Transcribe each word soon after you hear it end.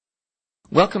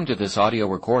Welcome to this audio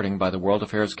recording by the World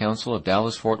Affairs Council of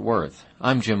Dallas-Fort Worth.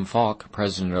 I'm Jim Falk,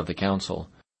 President of the Council.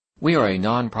 We are a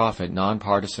non-profit,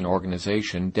 nonpartisan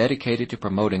organization dedicated to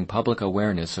promoting public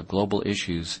awareness of global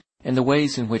issues and the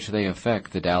ways in which they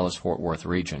affect the Dallas-Fort Worth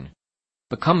region.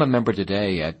 Become a member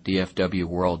today at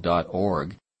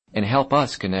dfwworld.org and help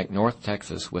us connect North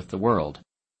Texas with the world.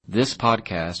 This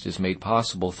podcast is made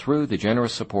possible through the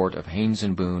generous support of Haynes &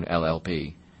 Boone,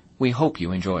 LLP. We hope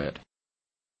you enjoy it.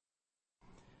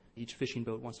 Each fishing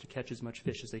boat wants to catch as much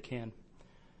fish as they can.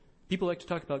 People like to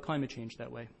talk about climate change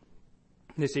that way.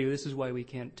 They say this is why we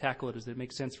can't tackle it, is that it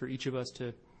makes sense for each of us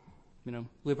to,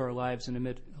 live our lives and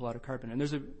emit a lot of carbon. And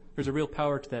there's a real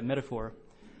power to that metaphor,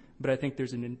 but I think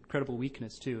there's an incredible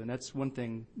weakness too. And that's one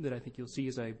thing that I think you'll see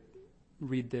as I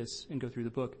read this and go through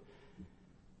the book.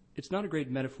 It's not a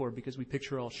great metaphor because we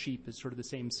picture all sheep as sort of the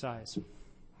same size,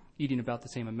 eating about the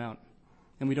same amount.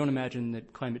 And we don't imagine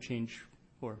that climate change,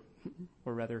 or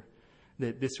rather,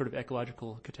 that this sort of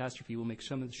ecological catastrophe will make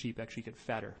some of the sheep actually get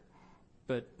fatter.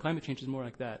 But climate change is more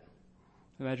like that.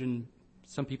 Imagine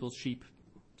some people's sheep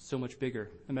so much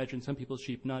bigger. Imagine some people's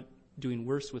sheep not doing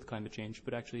worse with climate change,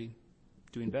 but actually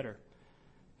doing better.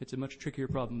 It's a much trickier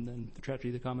problem than the tragedy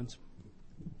of the commons.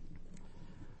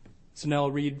 So now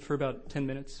I'll read for about 10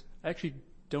 minutes. I actually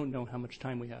don't know how much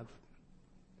time we have.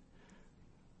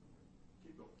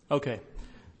 Okay.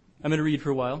 I'm going to read for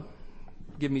a while.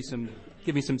 Give me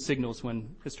some signals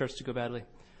when it starts to go badly.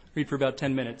 Read for about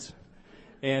 10 minutes.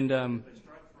 And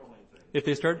if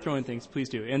they start throwing things, please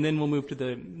do. And then we'll move to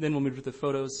the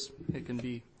photos. It can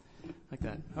be like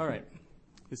that. All right.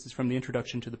 This is from the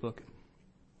introduction to the book.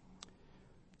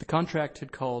 The contract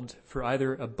had called for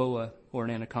either a boa or an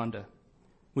anaconda,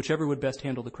 whichever would best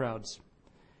handle the crowds.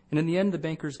 And in the end, the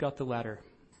bankers got the latter,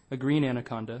 a green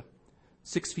anaconda,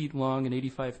 6 feet long and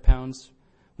 85 pounds,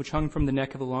 which hung from the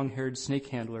neck of a long-haired snake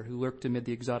handler who lurked amid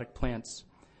the exotic plants,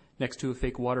 next to a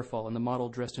fake waterfall and the model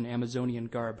dressed in Amazonian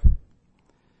garb.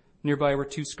 Nearby were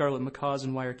 2 scarlet macaws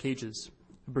in wire cages,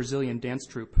 a Brazilian dance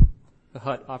troupe, a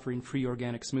hut offering free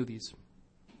organic smoothies.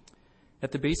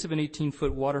 At the base of an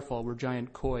 18-foot waterfall were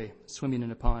giant koi swimming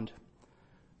in a pond,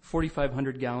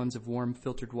 4,500 gallons of warm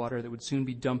filtered water that would soon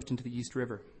be dumped into the East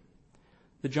River.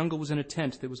 The jungle was in a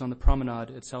tent that was on the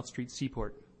promenade at South Street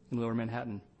Seaport in Lower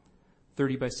Manhattan.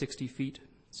 30 by 60 feet,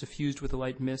 suffused with a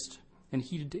light mist, and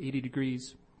heated to 80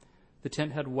 degrees. The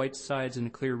tent had white sides and a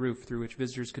clear roof through which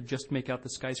visitors could just make out the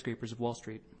skyscrapers of Wall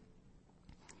Street.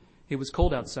 It was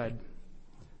cold outside,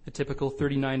 a typical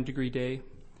 39-degree day,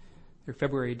 or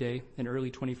February day, in early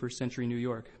 21st century New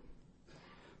York.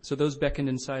 So those beckoned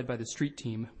inside by the street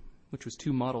team, which was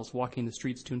 2 models walking the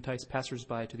streets to entice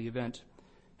passersby to the event,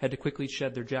 had to quickly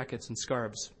shed their jackets and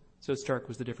scarves, so stark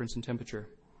was the difference in temperature.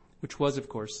 Which was, of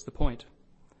course, the point.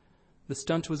 The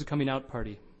stunt was a coming-out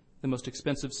party, the most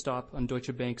expensive stop on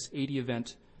Deutsche Bank's 80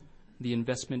 event, the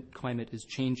Investment Climate is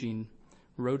Changing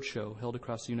roadshow held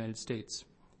across the United States.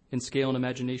 In scale and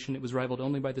imagination, it was rivaled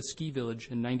only by the ski village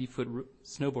and 90-foot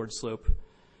snowboard slope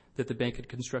that the bank had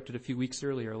constructed a few weeks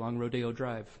earlier along Rodeo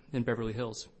Drive in Beverly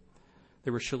Hills.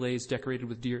 There were chalets decorated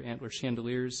with deer antler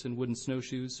chandeliers and wooden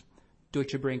snowshoes,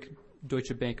 Deutsche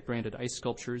Bank branded ice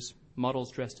sculptures,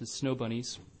 models dressed as snow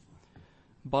bunnies,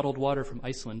 bottled water from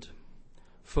Iceland,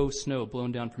 faux snow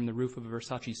blown down from the roof of a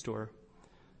Versace store,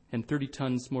 and 30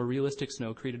 tons more realistic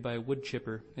snow created by a wood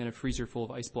chipper and a freezer full of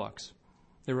ice blocks.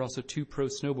 There were also 2 pro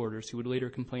snowboarders who would later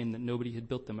complain that nobody had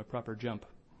built them a proper jump.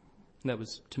 And that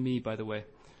was to me, by the way,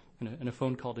 in a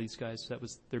phone call to these guys. That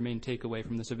was their main takeaway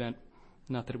from this event.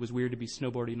 Not that it was weird to be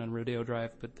snowboarding on Rodeo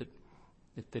Drive, but that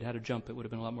if they'd had a jump, it would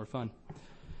have been a lot more fun.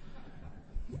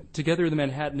 Together, the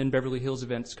Manhattan and Beverly Hills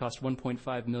events cost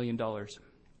 $1.5 million.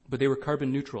 But they were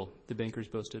carbon neutral, the bankers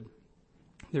boasted.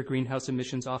 Their greenhouse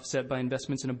emissions offset by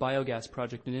investments in a biogas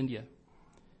project in India.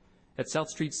 At South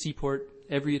Street Seaport,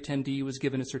 every attendee was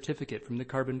given a certificate from the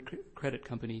carbon credit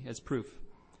company as proof.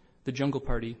 The Jungle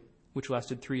Party, which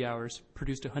lasted 3 hours,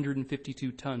 produced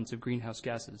 152 tons of greenhouse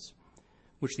gases,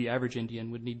 which the average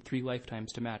Indian would need 3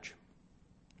 lifetimes to match.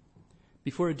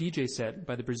 Before a DJ set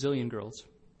by the Brazilian Girls,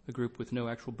 a group with no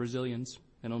actual Brazilians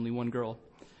and only 1 girl,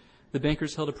 the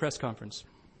bankers held a press conference.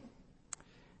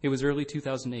 It was early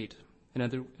 2008,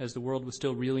 and as the world was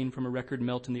still reeling from a record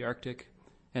melt in the Arctic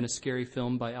and a scary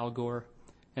film by Al Gore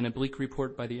and a bleak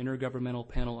report by the Intergovernmental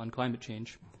Panel on Climate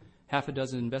Change, half a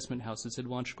dozen investment houses had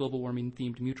launched global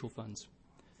warming-themed mutual funds.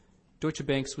 Deutsche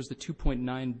Bank's was the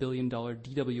 $2.9 billion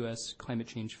DWS Climate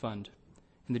Change Fund,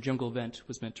 and the Jungle event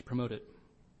was meant to promote it.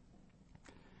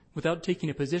 Without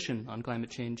taking a position on climate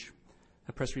change,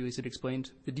 a press release had explained,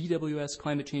 the DWS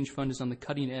Climate Change Fund is on the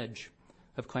cutting edge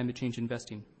of climate change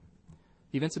investing.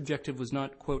 The event's objective was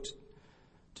not, quote,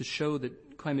 to show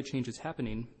that climate change is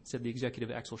happening, said the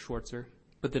executive Axel Schwarzer,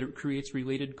 but that it creates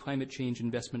related climate change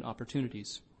investment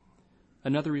opportunities.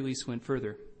 Another release went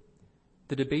further.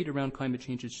 The debate around climate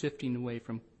change is shifting away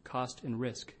from cost and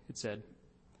risk, it said,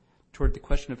 toward the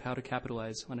question of how to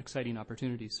capitalize on exciting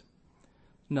opportunities.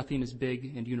 Nothing as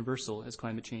big and universal as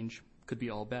climate change could be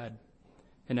all bad.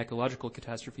 An ecological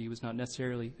catastrophe was not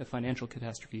necessarily a financial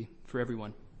catastrophe for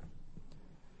everyone.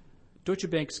 Deutsche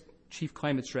Bank's chief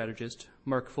climate strategist,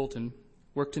 Mark Fulton,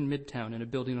 worked in Midtown in a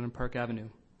building on Park Avenue,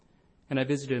 and I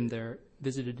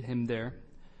visited him there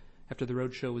after the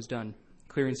roadshow was done,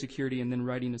 clearing security and then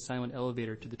riding a silent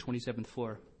elevator to the 27th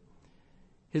floor.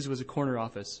 His was a corner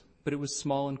office, but it was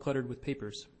small and cluttered with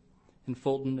papers, and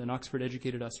Fulton, an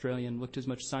Oxford-educated Australian, looked as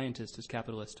much scientist as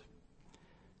capitalist.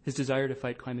 His desire to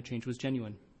fight climate change was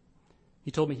genuine.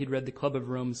 He told me he'd read the Club of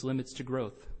Rome's Limits to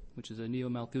Growth, which is a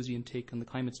neo-Malthusian take on the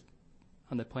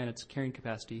planet's carrying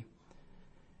capacity,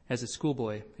 as a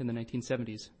schoolboy in the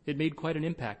 1970s. It made quite an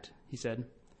impact, he said.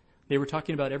 They were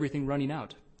talking about everything running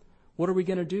out. What are we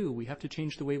going to do? We have to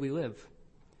change the way we live.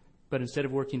 But instead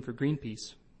of working for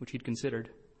Greenpeace, which he'd considered,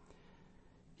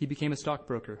 he became a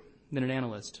stockbroker, then an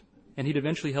analyst, and he'd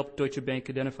eventually helped Deutsche Bank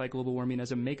identify global warming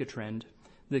as a megatrend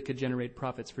that could generate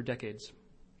profits for decades.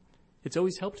 It's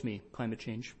always helped me, climate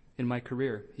change, in my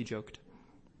career, he joked.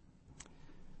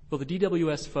 Well, the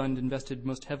DWS fund invested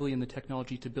most heavily in the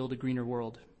technology to build a greener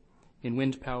world, in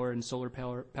wind power and solar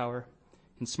power,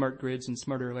 in smart grids and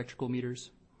smarter electrical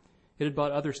meters. It had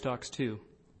bought other stocks too,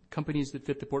 companies that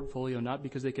fit the portfolio not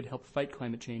because they could help fight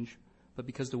climate change, but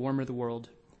because the warmer the world,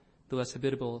 the less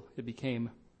habitable it became,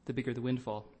 the bigger the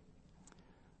windfall.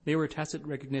 They were a tacit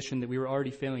recognition that we were already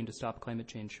failing to stop climate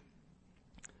change.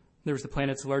 There was the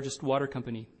planet's largest water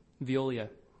company, Veolia,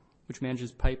 which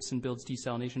manages pipes and builds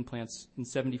desalination plants in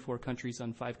 74 countries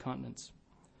on 5 continents.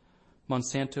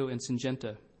 Monsanto and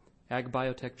Syngenta, ag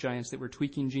biotech giants that were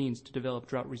tweaking genes to develop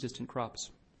drought-resistant crops.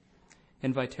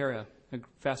 And Viterra, a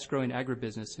fast-growing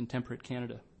agribusiness in temperate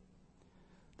Canada.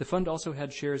 The fund also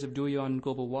had shares of Douyin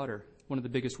Global Water, one of the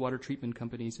biggest water treatment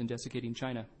companies in desiccating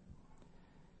China,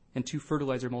 and 2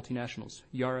 fertilizer multinationals,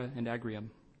 Yara and Agrium.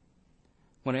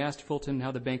 When I asked Fulton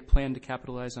how the bank planned to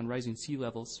capitalize on rising sea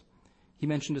levels, he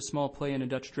mentioned a small play in a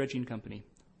Dutch dredging company,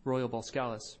 Royal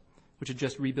Balscalis, which had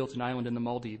just rebuilt an island in the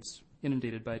Maldives,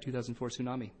 inundated by a 2004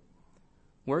 tsunami.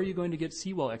 Where are you going to get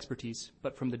seawall expertise,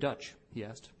 but from the Dutch? He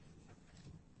asked.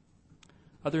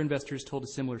 Other investors told a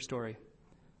similar story.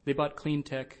 They bought clean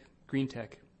tech, green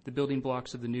tech, the building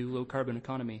blocks of the new low-carbon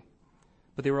economy,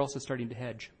 but they were also starting to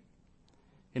hedge.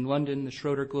 In London, the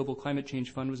Schroeder Global Climate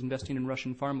Change Fund was investing in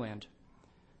Russian farmland.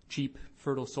 Cheap,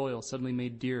 fertile soil suddenly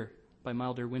made dear by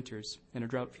milder winters and a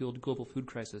drought-fueled global food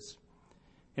crisis.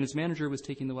 And its manager was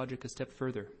taking the logic a step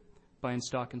further, buying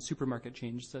stock in supermarket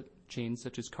chains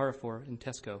such as Carrefour and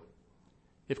Tesco.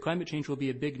 If climate change will be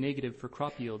a big negative for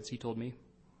crop yields, he told me,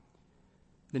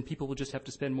 then people will just have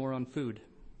to spend more on food.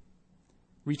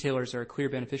 Retailers are a clear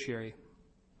beneficiary.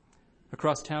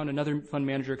 Across town, another fund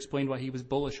manager explained why he was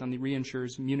bullish on the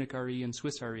reinsurers Munich Re and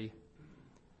Swiss Re.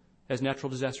 As natural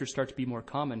disasters start to be more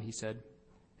common, he said,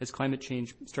 as climate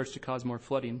change starts to cause more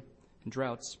flooding and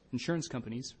droughts, insurance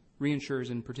companies,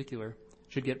 reinsurers in particular,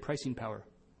 should get pricing power.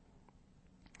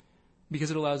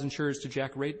 Because it allows insurers to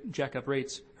jack up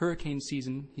rates, hurricane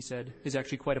season, he said, is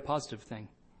actually quite a positive thing.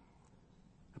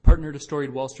 A partner at a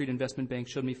storied Wall Street investment bank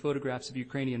showed me photographs of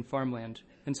Ukrainian farmland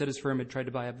and said his firm had tried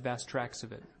to buy up vast tracts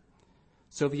of it.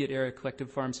 Soviet-era collective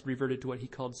farms had reverted to what he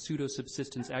called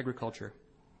pseudo-subsistence agriculture.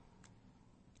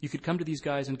 You could come to these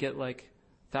guys and get like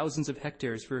thousands of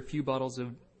hectares for a few bottles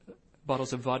of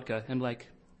vodka and like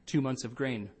 2 months of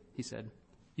grain, he said.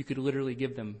 You could literally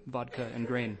give them vodka and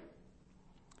grain.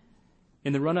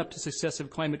 In the run-up to successive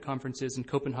climate conferences in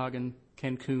Copenhagen,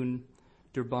 Cancun,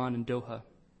 Durban, and Doha,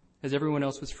 as everyone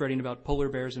else was fretting about polar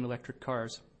bears and electric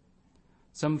cars,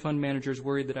 some fund managers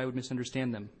worried that I would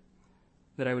misunderstand them,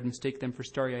 that I would mistake them for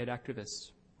starry-eyed activists,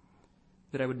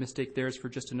 that I would mistake theirs for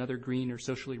just another green or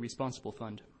socially responsible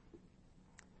fund.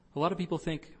 A lot of people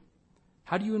think,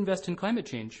 how do you invest in climate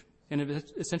change? And have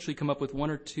essentially come up with 1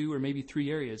 or 2 or maybe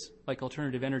 3 areas, like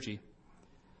alternative energy,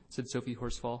 said Sophie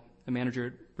Horsfall, a manager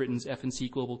at Britain's F&C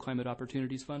Global Climate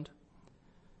Opportunities Fund.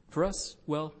 For us,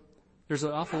 well, there's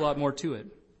an awful lot more to it.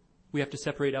 We have to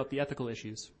separate out the ethical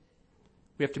issues.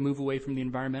 We have to move away from the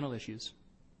environmental issues.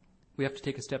 We have to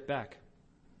take a step back.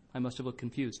 I must have looked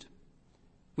confused.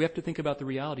 We have to think about the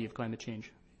reality of climate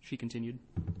change, she continued.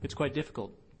 It's quite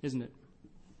difficult, isn't it?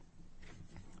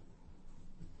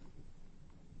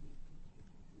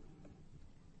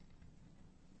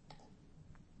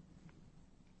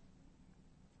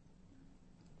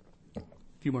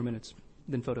 A few more minutes.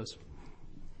 than photos.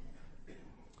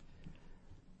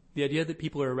 The idea that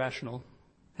people are irrational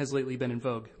has lately been in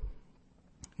vogue.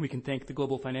 We can thank the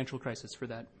global financial crisis for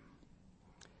that.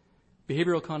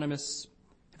 Behavioral economists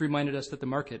have reminded us that the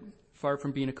market, far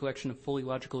from being a collection of fully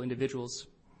logical individuals,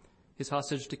 is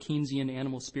hostage to Keynesian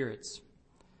animal spirits,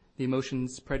 the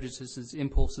emotions, prejudices,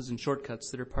 impulses, and shortcuts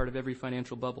that are part of every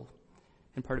financial bubble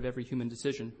and part of every human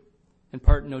decision, and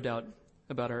part, no doubt,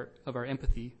 of our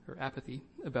empathy or apathy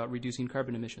about reducing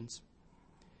carbon emissions.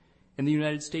 In the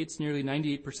United States, nearly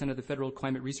 98% of the federal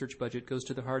climate research budget goes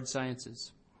to the hard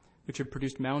sciences, which have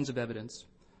produced mounds of evidence,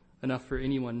 enough for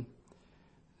anyone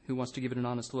who wants to give it an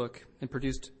honest look, and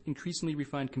produced increasingly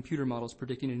refined computer models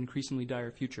predicting an increasingly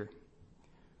dire future.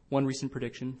 One recent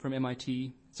prediction from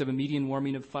MIT is of a median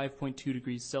warming of 5.2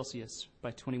 degrees Celsius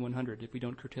by 2100 if we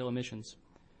don't curtail emissions,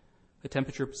 a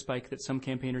temperature spike that some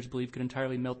campaigners believe could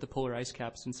entirely melt the polar ice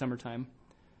caps in summertime,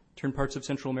 turn parts of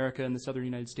Central America and the southern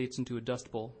United States into a dust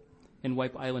bowl, and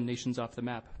wipe island nations off the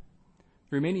map.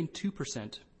 The remaining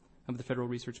 2% of the federal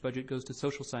research budget goes to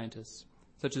social scientists,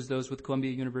 such as those with Columbia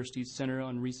University's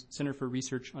Center for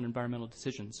Research on Environmental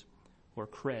Decisions, or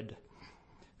CRED,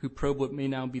 who probe what may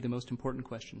now be the most important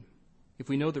question. If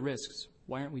we know the risks,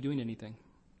 why aren't we doing anything?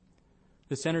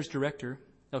 The center's director,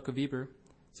 Elke Weber,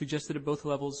 suggests that at both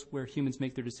levels where humans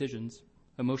make their decisions,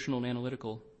 emotional and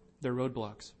analytical, there are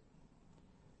roadblocks.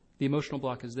 The emotional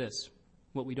block is this: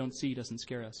 what we don't see doesn't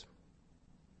scare us.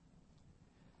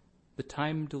 The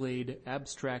time-delayed,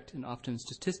 abstract, and often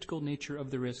statistical nature of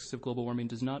the risks of global warming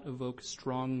does not evoke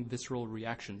strong, visceral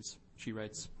reactions, she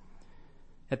writes.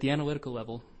 At the analytical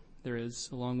level, there is,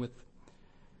 along with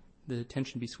the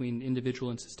tension between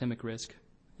individual and systemic risk,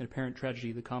 an apparent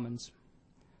tragedy of the commons,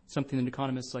 something that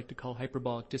economists like to call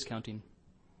hyperbolic discounting.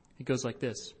 It goes like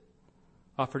this: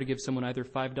 offer to give someone either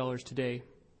 $5 today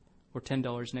or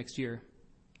 $10 next year,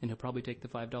 and he'll probably take the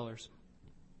 $5.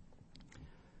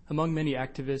 Among many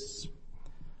activists,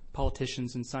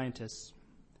 politicians, and scientists,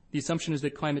 the assumption is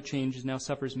that climate change now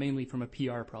suffers mainly from a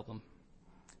PR problem.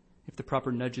 If the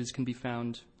proper nudges can be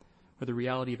found, or the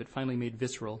reality of it finally made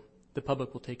visceral, the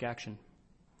public will take action.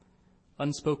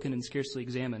 Unspoken and scarcely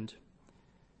examined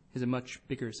is a much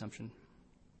bigger assumption.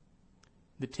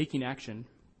 That taking action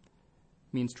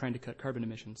means trying to cut carbon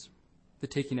emissions. The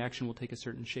taking action will take a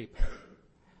certain shape.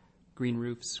 Green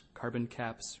roofs, carbon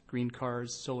caps, green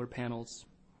cars, solar panels,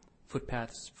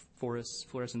 footpaths, forests,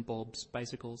 fluorescent bulbs,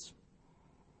 bicycles.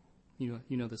 You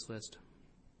know this list.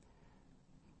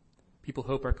 People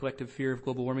hope our collective fear of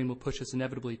global warming will push us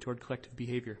inevitably toward collective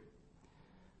behavior.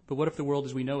 But what if the world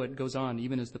as we know it goes on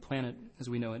even as the planet as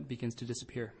we know it begins to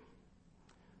disappear?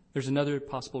 There's another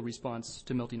possible response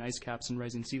to melting ice caps and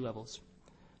rising sea levels,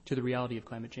 to the reality of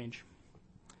climate change.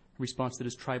 A response that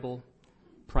is tribal,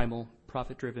 primal,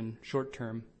 profit-driven,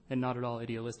 short-term, and not at all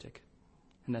idealistic.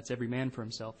 And that's every man for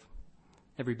himself,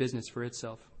 every business for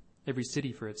itself, every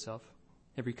city for itself,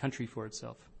 every country for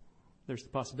itself. There's the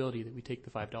possibility that we take the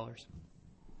 $5.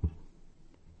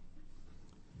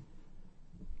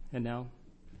 And now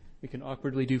we can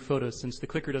awkwardly do photos since the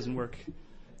clicker doesn't work.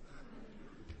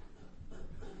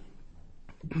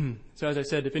 So as I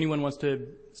said, if anyone wants to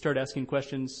start asking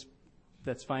questions,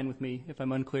 that's fine with me. If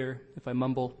I'm unclear, if I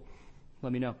mumble,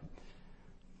 let me know.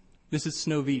 This is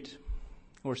Snøhvit,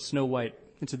 or Snow White.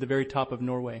 It's at the very top of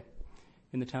Norway,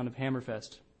 in the town of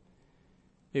Hammerfest.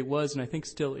 It was, and I think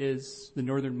still is, the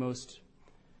northernmost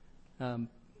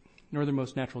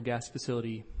natural gas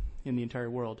facility in the entire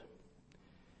world.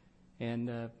 And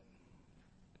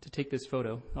to take this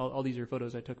photo, all these are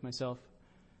photos I took myself,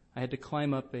 I had to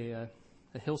climb up a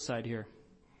hillside here,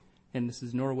 and this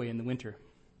is Norway in the winter.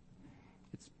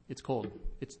 It's cold.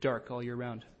 It's dark all year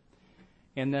round.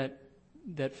 And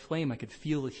that flame, I could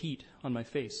feel the heat on my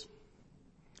face.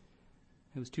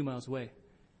 It was 2 miles away.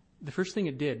 The first thing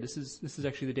it did, this is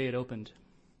actually the day it opened.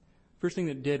 First thing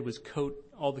that it did was coat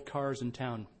all the cars in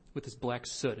town with this black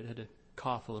soot. It had to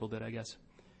cough a little bit, I guess.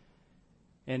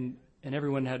 And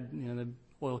everyone had, the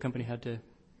oil company had to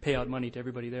pay out money to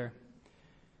everybody there.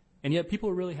 And yet people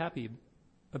were really happy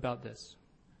about this.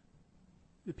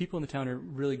 The people in the town are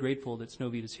really grateful that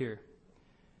Snøhvit is here.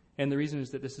 And the reason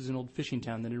is that this is an old fishing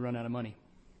town that had run out of money.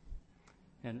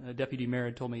 And a deputy mayor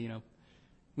had told me,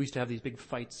 we used to have these big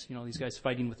fights, these guys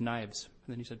fighting with knives.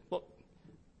 And then he said, well,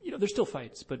 there's still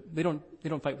fights, but they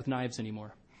don't fight with knives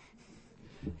anymore.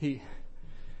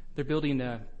 They're building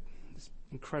this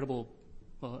incredible,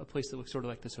 a place that looks sort of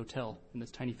like this hotel in this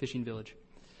tiny fishing village.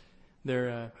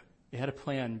 They had a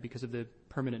plan because of the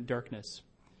permanent darkness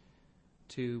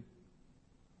to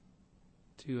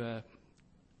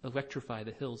electrify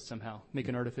the hills somehow, make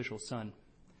an artificial sun,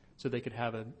 so they could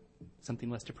have a something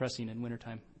less depressing in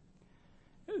wintertime.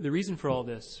 The reason for all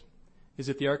this is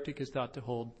that the Arctic is thought to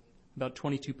hold about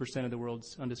 22% of the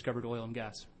world's undiscovered oil and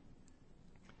gas.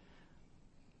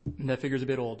 And that figure's a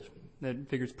bit old. That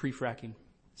figure's pre-fracking.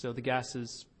 So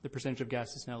the percentage of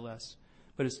gas is now less.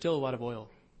 But it's still a lot of oil.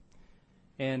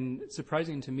 And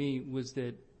surprising to me was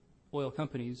that oil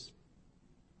companies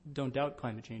don't doubt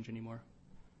climate change anymore.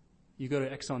 You go to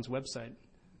Exxon's website,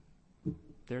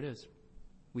 there it is.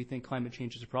 We think climate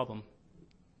change is a problem.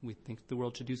 We think the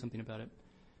world should do something about it.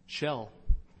 Shell,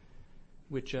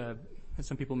 which, as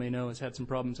some people may know, has had some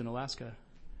problems in Alaska,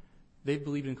 they've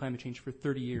believed in climate change for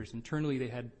 30 years. Internally, they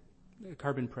had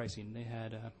carbon pricing. They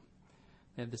had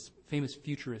this famous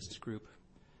futurist group.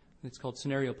 It's called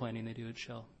scenario planning they do at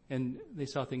Shell. And they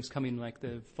saw things coming like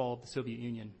the fall of the Soviet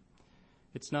Union.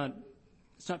 It's not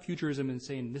futurism in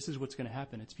saying this is what's going to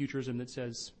happen. It's futurism that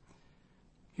says,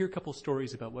 here are a couple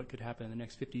stories about what could happen in the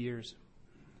next 50 years.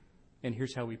 And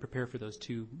here's how we prepare for those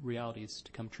two realities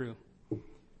to come true.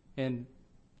 And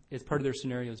as part of their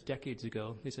scenarios decades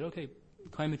ago, they said, okay,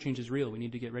 climate change is real. We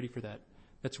need to get ready for that.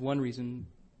 That's one reason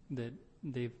that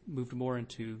they've moved more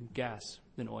into gas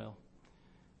than oil.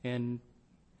 And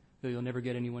they'll never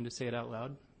get anyone to say it out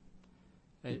loud.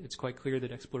 It's quite clear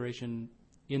that exploration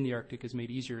in the Arctic is made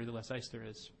easier the less ice there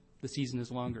is. The season is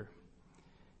longer.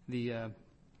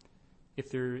 If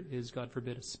there is, God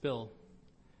forbid, a spill,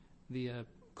 the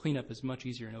cleanup is much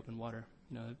easier in open water.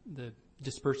 The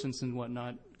dispersants and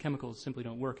whatnot, chemicals simply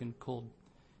don't work in cold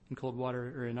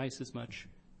water or in ice as much.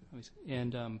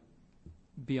 And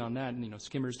beyond that,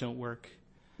 skimmers don't work.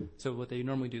 So what they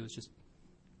normally do is just,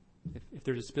 if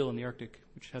there's a spill in the Arctic,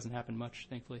 which hasn't happened much,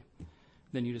 thankfully,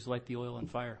 then you just light the oil on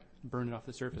fire, burn it off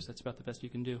the surface. That's about the best you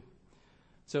can do.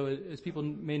 So as people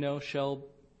may know, Shell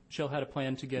had a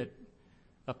plan to get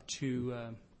up to,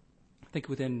 I think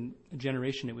within a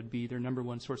generation, it would be their number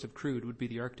one source of crude would be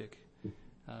the Arctic,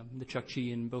 the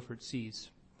Chukchi and Beaufort Seas.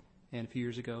 And a few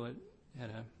years ago, it had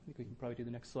I think we can probably do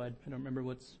the next slide. I don't remember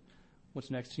what's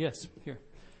next. Yes, here.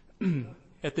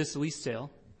 At this lease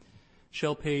sale,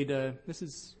 Shell paid, this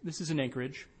is in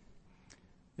Anchorage.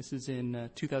 This is in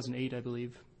 2008, I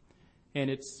believe. And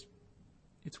it's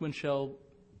when Shell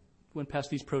went past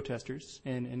these protesters,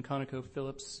 and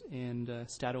ConocoPhillips and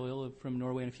Statoil from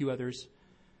Norway and a few others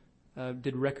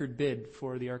did record bid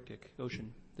for the Arctic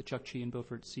Ocean, the Chukchi and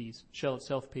Beaufort Seas. Shell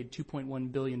itself paid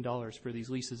 $2.1 billion for these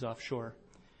leases offshore.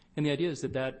 And the idea is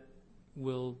that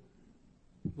will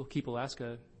keep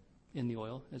Alaska in the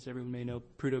oil. As everyone may know,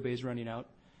 Prudhoe Bay is running out.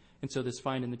 And so this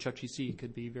find in the Chukchi Sea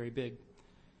could be very big.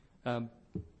 And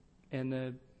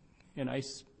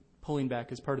ice pulling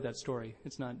back is part of that story.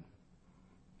 It's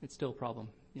still a problem.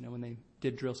 When they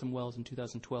did drill some wells in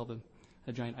 2012,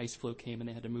 a giant ice flow came and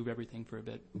they had to move everything for a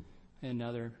bit. And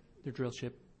now their drill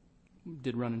ship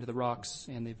did run into the rocks,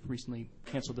 and they've recently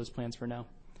canceled those plans for now.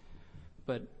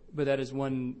 But that is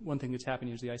one thing that's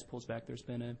happening as the ice pulls back. There's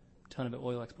been a ton of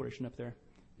oil exploration up there.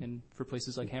 And for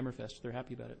places like Hammerfest, they're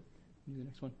happy about it. Do the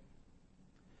next one.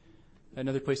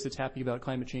 Another place that's happy about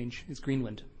climate change is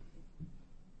Greenland.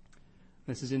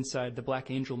 This is inside the Black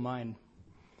Angel mine,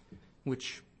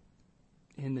 which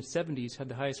in the 70s had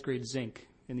the highest grade zinc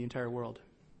in the entire world.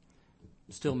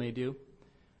 Still may do.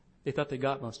 They thought they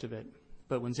got most of it.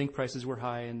 But when zinc prices were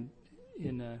high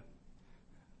in a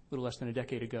little less than a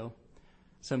decade ago,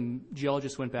 some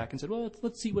geologists went back and said, well,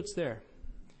 let's see what's there.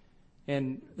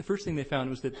 And the first thing they found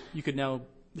was that the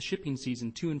shipping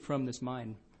season to and from this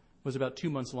mine was about 2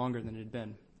 months longer than it had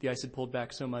been. The ice had pulled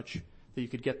back so much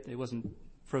that it wasn't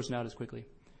frozen out as quickly.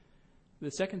 The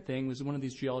second thing was one of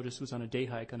these geologists was on a day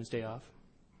hike on his day off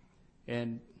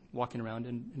and walking around,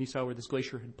 and he saw where this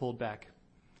glacier had pulled back.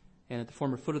 And at the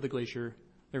former foot of the glacier,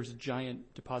 there was a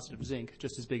giant deposit of zinc,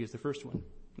 just as big as the first one.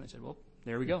 And I said, well,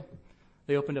 there we go.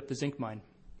 They opened up the zinc mine.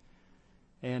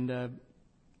 And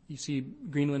you see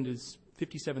Greenland is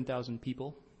 57,000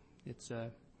 people. It's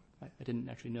I didn't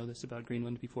actually know this about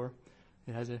Greenland before.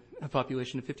 It has a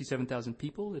population of 57,000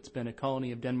 people. It's been a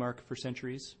colony of Denmark for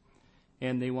centuries,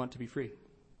 and they want to be free.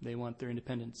 They want their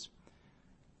independence.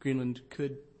 Greenland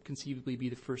could conceivably be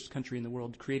the first country in the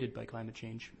world created by climate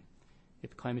change.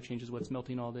 If climate change is what's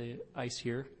melting all the ice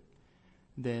here,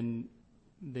 then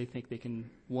they think they can,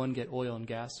 one, get oil and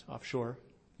gas offshore,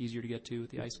 easier to get to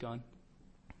with the ice gone,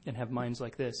 and have mines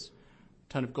like this,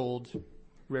 a ton of gold,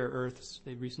 rare earths.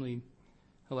 They've recently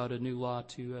allowed a new law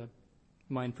to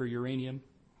mine for uranium.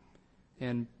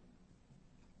 And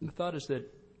the thought is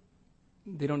that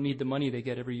they don't need the money they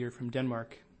get every year from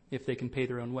Denmark if they can pay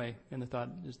their own way. And the thought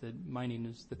is that mining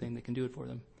is the thing that can do it for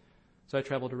them. So I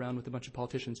traveled around with a bunch of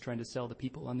politicians trying to sell the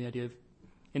people on the idea of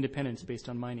independence based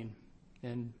on mining.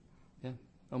 And yeah,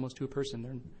 almost to a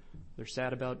person. They're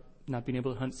sad about not being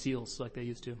able to hunt seals like they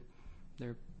used to.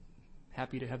 They're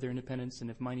happy to have their independence, and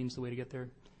if mining's the way to get there,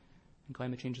 and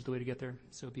climate change is the way to get there,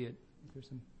 so be it.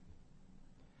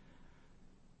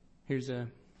 Here's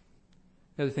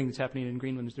another thing that's happening in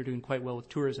Greenland is they're doing quite well with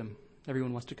tourism.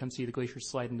 Everyone wants to come see the glaciers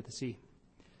slide into the sea.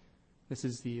 This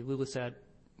is the Ilulissat.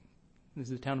 This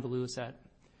is the town of Ilulissat,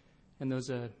 and those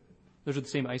are the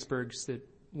same icebergs that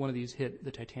one of these hit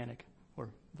the Titanic, or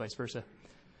vice versa.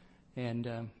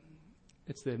 And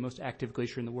it's the most active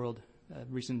glacier in the world.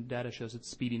 Recent data shows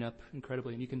it's speeding up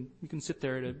incredibly, and you can sit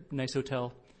there at a nice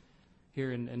hotel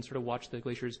here and sort of watch the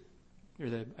glaciers or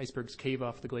the icebergs cave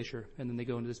off the glacier, and then they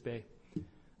go into this bay.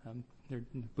 They're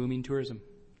booming tourism.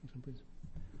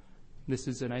 This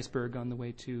is an iceberg on the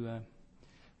way to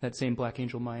that same Black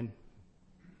Angel mine.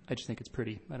 I just think it's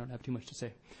pretty. I don't have too much to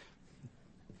say.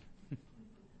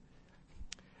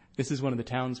 This is one of the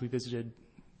towns we visited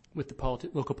with the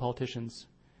local politicians.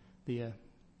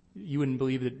 You wouldn't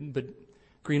believe it, but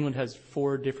Greenland has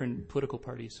 4 different political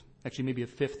parties. Actually, maybe a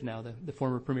 5th now. The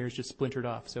former premier's just splintered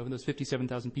off. So those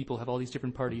 57,000 people have all these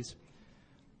different parties.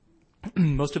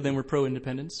 Most of them were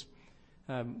pro-independence.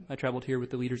 I traveled here with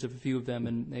the leaders of a few of them,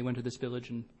 and they went to this village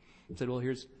and said, well,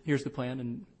 here's the plan.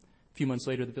 And a few months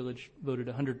later, the village voted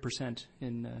 100%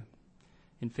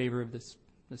 in favor of this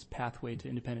pathway to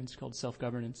independence called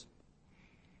self-governance.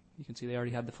 You can see they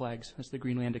already have the flags. That's the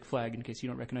Greenlandic flag, in case you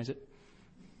don't recognize it.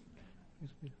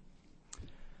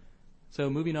 So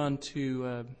moving on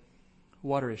to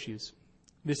water issues.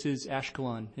 This is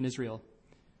Ashkelon in Israel.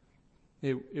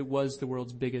 It was the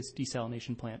world's biggest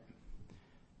desalination plant.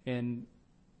 And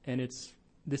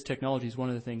this technology is one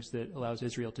of the things that allows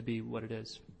Israel to be what it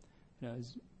is.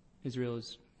 Israel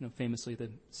is famously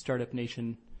the startup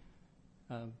nation.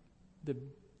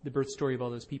 The birth story of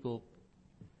all those people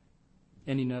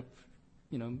ending up,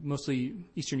 mostly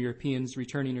Eastern Europeans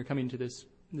returning or coming to this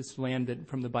land that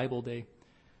from the Bible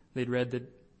they'd read that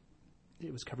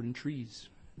it was covered in trees,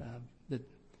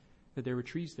 that there were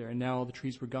trees there, and now all the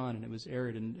trees were gone and it was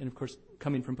arid. And of course,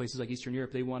 coming from places like Eastern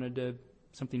Europe, they wanted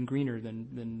something greener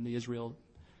than the Israel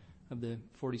of the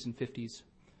 40s and 50s.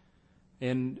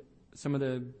 And some of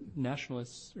the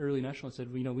early nationalists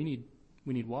said, we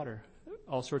need water.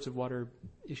 All sorts of water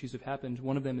issues have happened.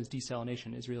 One of them is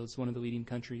desalination. Israel is one of the leading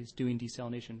countries doing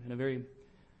desalination. And a very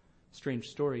strange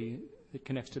story that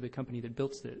connects to the company that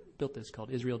built this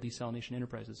called Israel Desalination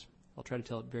Enterprises. I'll try to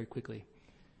tell it very quickly.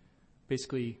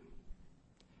 Basically,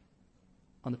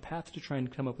 on the path to try and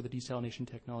come up with a desalination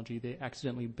technology, they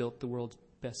accidentally built the world's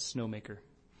best snowmaker,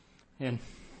 and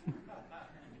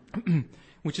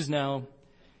which is now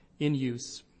in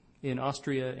use in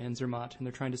Austria and Zermatt, and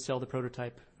they're trying to sell the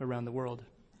prototype around the world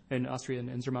in Austria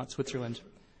and Zermatt, Switzerland.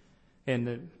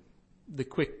 And the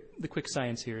quick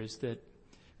science here is that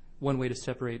one way to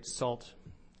separate salt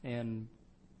and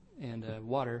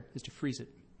water is to freeze it.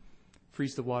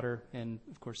 Freeze the water, and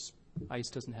of course, ice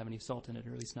doesn't have any salt in it,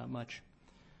 or at least not much.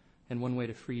 And one way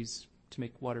to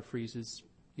make water freeze is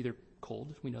either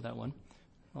cold, we know that one,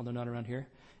 although not around here,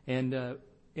 and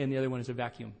the other one is a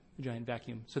giant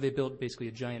vacuum. So they built basically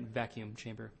a giant vacuum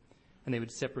chamber, and they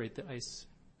would separate the ice,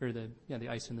 or the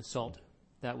ice and the salt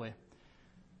that way.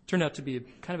 Turned out to be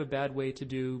kind of a bad way to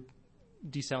do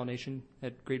desalination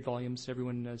at great volumes.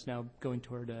 Everyone is now going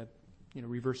toward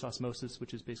reverse osmosis,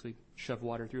 which is basically shove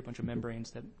water through a bunch of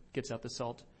membranes that gets out the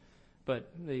salt. But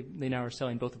they now are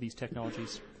selling both of these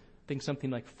technologies. I think something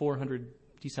like 400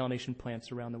 desalination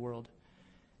plants around the world.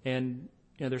 And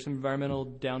there's some environmental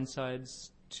downsides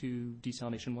to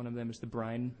desalination. One of them is the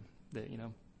brine that,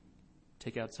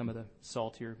 take out some of the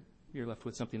salt. You're left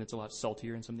with something that's a lot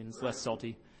saltier and something that's less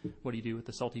salty. What do you do with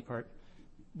the salty part?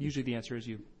 Usually the answer is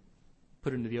you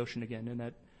put it into the ocean again, and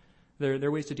that there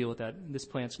are ways to deal with that. This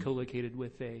plant's co-located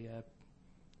with an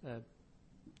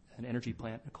energy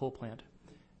plant, a coal plant,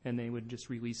 and they would just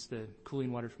release the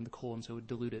cooling water from the coal, and so it would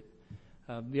dilute it.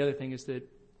 The other thing is that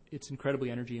it's incredibly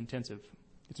energy intensive.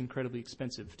 It's incredibly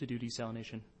expensive to do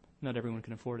desalination. Not everyone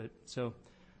can afford it. So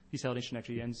desalination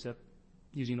actually ends up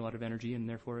using a lot of energy and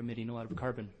therefore emitting a lot of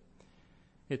carbon.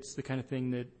 It's the kind of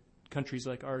thing that countries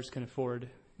like ours can afford.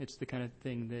 It's the kind of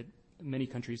thing that many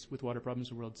countries with water problems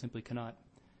in the world simply cannot.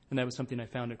 And that was something I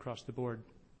found across the board.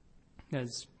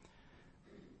 As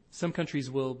some countries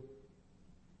will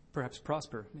perhaps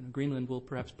prosper. Greenland will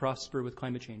perhaps prosper with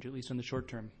climate change, at least in the short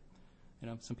term.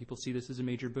 Some people see this as a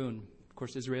major boon. Of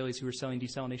course, Israelis who are selling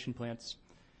desalination plants,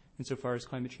 insofar as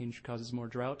climate change causes more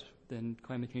drought, then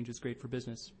climate change is great for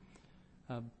business.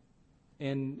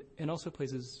 And also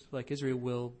places like Israel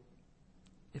will,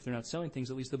 if they're not selling things,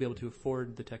 at least they'll be able to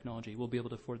afford the technology. We'll be able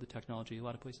to afford the technology. A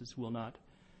lot of places will not.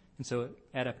 And so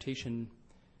adaptation,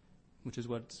 which is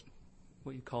what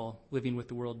you call living with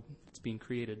the world that's being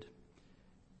created,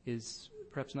 is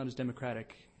perhaps not as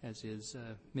democratic as is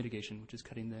mitigation, which is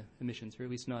cutting the emissions, or at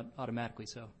least not automatically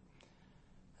so.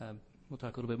 We'll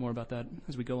talk a little bit more about that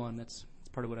as we go on. That's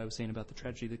part of what I was saying about the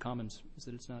tragedy of the commons, is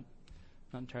that it's not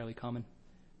entirely common.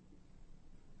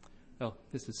 Oh,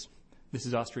 this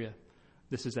is Austria.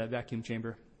 This is that vacuum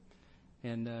chamber.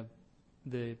 And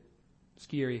the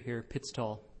ski area here,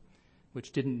 Pitztal,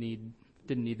 which didn't need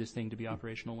this thing to be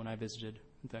operational when I visited.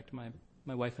 In fact, my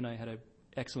wife and I had an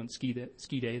excellent ski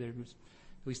day. There was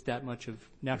at least that much of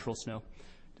natural snow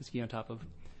to ski on top of.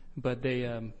 But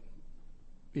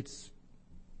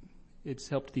it's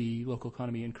helped the local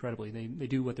economy incredibly. They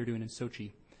do what they're doing in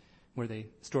Sochi, where they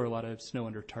store a lot of snow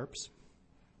under tarps.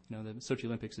 You know, the Sochi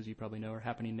Olympics, as you probably know, are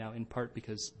happening now in part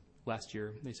because last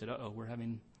year they said, we're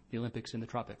having the Olympics in the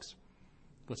tropics.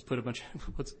 Let's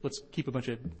keep a bunch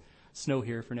of snow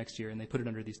here for next year, and they put it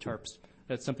under these tarps.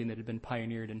 That's something that had been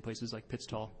pioneered in places like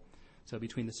Pitztal. So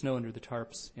between the snow under the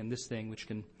tarps and this thing, which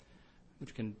can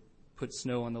put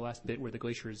snow on the last bit where the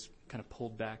glacier is kind of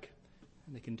pulled back,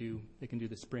 and they can do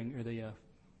the spring or the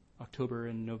October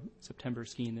and September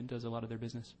skiing that does a lot of their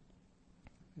business.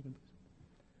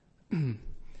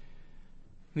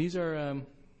 These are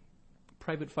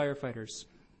private firefighters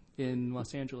in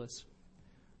Los Angeles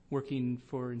working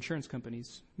for insurance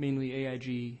companies, mainly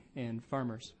AIG and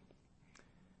Farmers.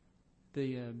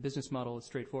 The business model is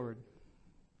straightforward.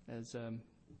 As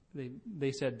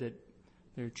they said that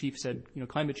their chief said,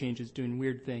 climate change is doing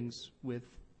weird things with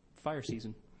fire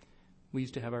season. We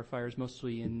used to have our fires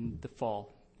mostly in the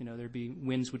fall. There'd be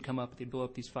winds would come up, they'd blow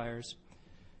up these fires,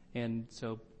 and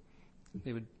so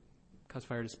they would cause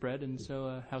fire to spread, and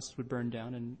so houses would burn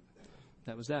down, and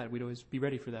that was that. We'd always be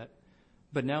ready for that.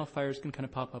 But now fires can kind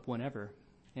of pop up whenever,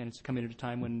 and it's coming at a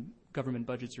time when government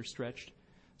budgets are stretched.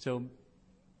 So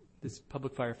this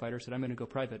public firefighter said, I'm going to go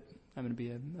private. I'm going to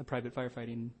be a private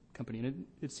firefighting company. And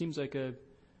it seems like a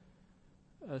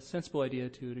sensible idea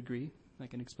to a degree. I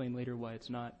can explain later why it's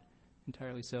not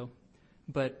entirely so.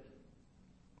 But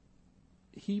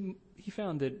he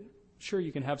found that, sure,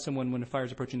 you can have someone, when a fire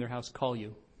is approaching their house, call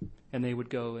you. And they would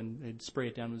go and they'd spray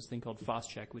it down with this thing called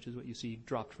Phos-Chek, which is what you see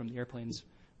dropped from the airplanes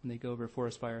when they go over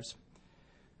forest fires.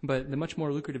 But the much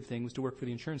more lucrative thing was to work for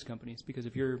the insurance companies, because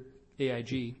if you're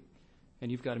AIG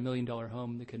and you've got $1 million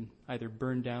home that can either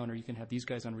burn down, or you can have these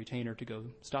guys on retainer to go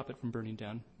stop it from burning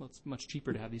down, well, it's much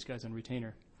cheaper to have these guys on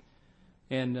retainer.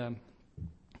 And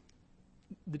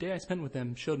the day I spent with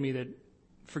them showed me that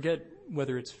forget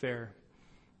whether it's fair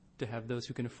to have those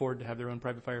who can afford to have their own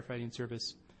private firefighting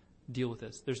service deal with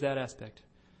this. There's that aspect.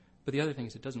 But the other thing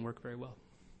is it doesn't work very well.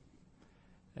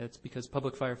 It's because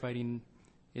public firefighting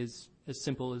is as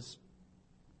simple as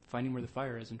finding where the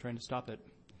fire is and trying to stop it.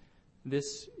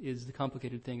 This is the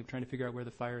complicated thing of trying to figure out where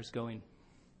the fire is going,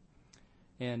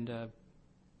 and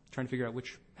trying to figure out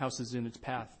which houses in its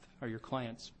path are your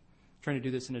clients. Trying to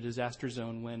do this in a disaster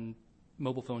zone when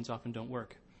mobile phones often don't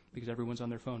work because everyone's on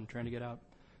their phone trying to get out.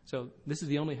 So this is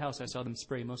the only house I saw them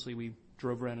spray. Mostly we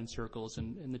drove around in circles,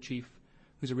 and the chief,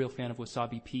 who's a real fan of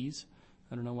wasabi peas,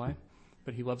 I don't know why,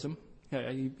 but he loves them.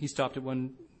 He stopped at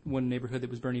one neighborhood that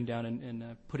was burning down and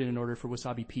put in an order for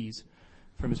wasabi peas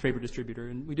from his favorite distributor,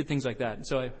 and we did things like that.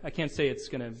 So I can't say it's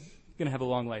gonna have a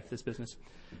long life, this business.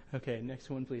 Okay, next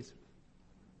one, please.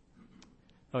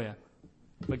 Oh yeah,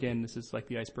 again, this is like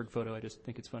the iceberg photo. I just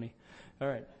think it's funny. All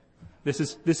right, this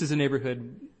is a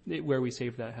neighborhood where we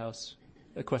saved that house,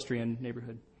 equestrian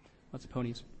neighborhood, lots of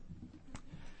ponies.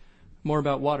 More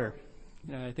about water.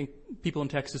 I think people in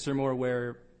Texas are more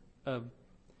aware of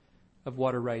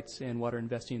water rights and water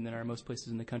investing than are most places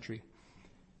in the country.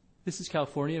 This is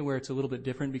California, where it's a little bit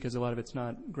different because a lot of it's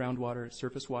not groundwater, it's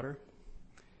surface water,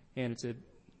 and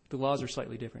the laws are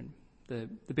slightly different. The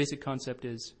basic concept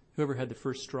is whoever had the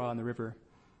first straw in the river,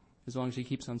 as long as he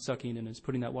keeps on sucking and is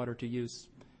putting that water to use,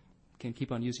 can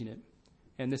keep on using it.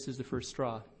 And this is the first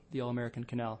straw, the All-American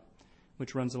Canal,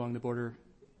 which runs along the border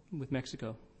with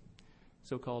Mexico.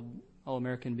 So-called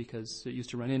All-American because it used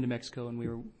to run into Mexico, and we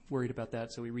were worried about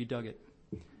that, so we redug it.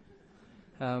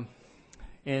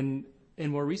 And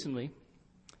more recently,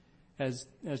 as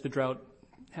the drought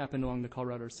happened along the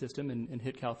Colorado system and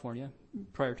hit California,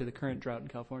 prior to the current drought in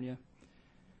California,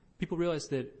 people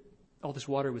realized that all this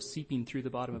water was seeping through the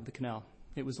bottom of the canal.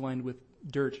 It was lined with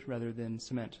dirt rather than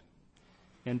cement.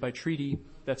 And by treaty,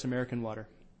 that's American water.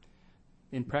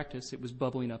 In practice, it was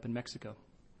bubbling up in Mexico.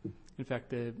 In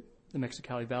fact, the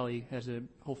Mexicali Valley has a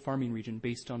whole farming region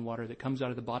based on water that comes out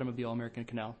of the bottom of the All-American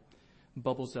Canal,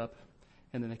 bubbles up,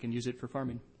 and then they can use it for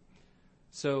farming.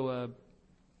 So a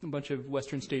bunch of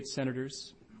Western state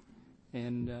senators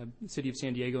And the city of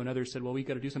San Diego and others said, well, we've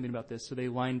got to do something about this. So they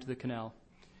lined the canal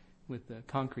with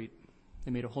concrete.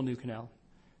 They made a whole new canal.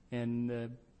 And the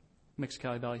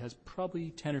Mexicali Valley has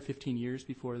probably 10 or 15 years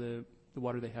before the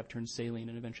water they have turns saline,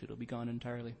 and eventually it'll be gone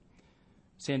entirely.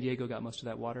 San Diego got most of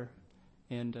that water,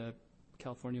 and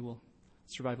California will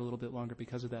survive a little bit longer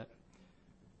because of that.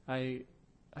 I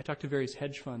talked to various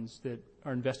hedge funds that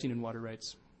are investing in water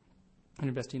rights and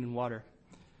investing in water.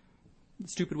 The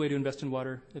stupid way to invest in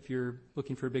water, if you're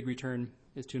looking for a big return,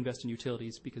 is to invest in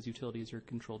utilities, because utilities are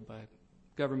controlled by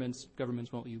governments.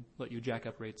 Governments won't let you jack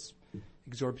up rates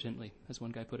exorbitantly, as one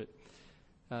guy put it.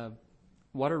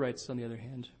 Water rights, on the other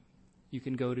hand, you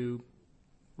can go to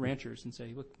ranchers and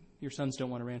say, look, your sons don't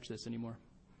want to ranch this anymore.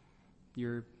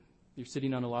 You're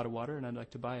sitting on a lot of water, and I'd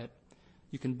like to buy it.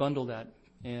 You can bundle that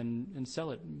and sell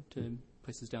it to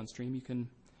places downstream.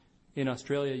 In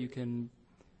Australia, you can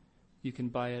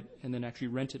buy it and then actually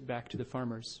rent it back to the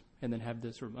farmers, and then have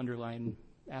the sort of underlying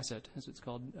asset, as it's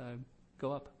called,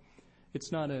 go up.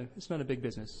 It's not a big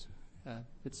business.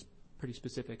 It's pretty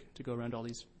specific to go around all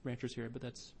these ranchers here, but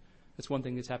that's one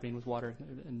thing that's happening with water,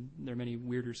 and there are many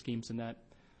weirder schemes than that.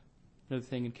 Another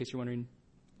thing, in case you're wondering,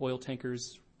 oil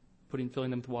tankers,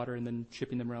 filling them with water and then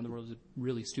shipping them around the world is a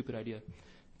really stupid idea,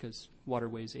 because water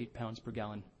weighs 8 pounds per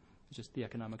gallon. It's just the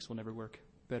economics will never work.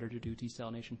 Better to do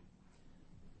desalination.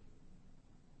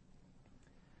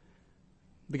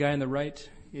 The guy on the right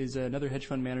is another hedge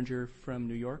fund manager from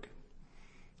New York.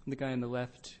 The guy on the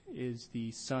left is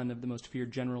the son of the most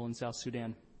feared general in South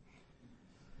Sudan.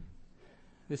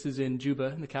 This is in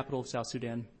Juba, the capital of South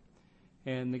Sudan.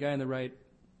 And the guy on the right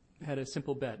had a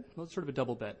simple bet. Well, it's sort of a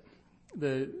double bet.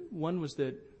 The one was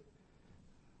that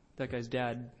guy's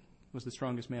dad was the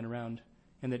strongest man around,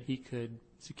 and that he could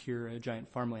secure a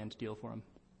giant farmland deal for him.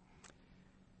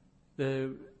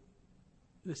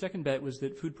 The second bet was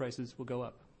that food prices will go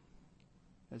up,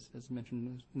 as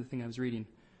mentioned in the thing I was reading,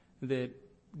 that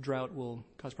drought will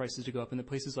cause prices to go up, and that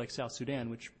places like South Sudan,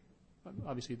 which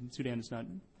obviously Sudan is not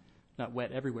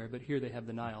wet everywhere, but here they have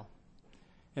the Nile.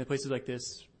 And places like this,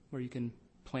 where you can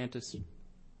plant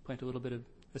a little bit of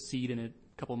a seed in a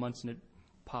couple of months and it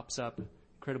pops up,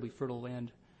 incredibly fertile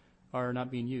land, are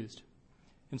not being used.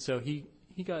 And so he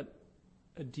got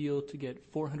a deal to get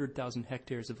 400,000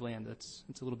 hectares of land. It's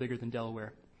a little bigger than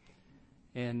Delaware,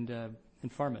 and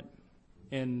farm it.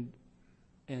 And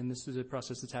this is a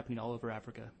process that's happening all over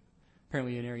Africa.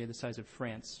 Apparently, an area the size of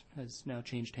France has now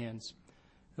changed hands.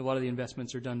 A lot of the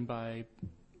investments are done by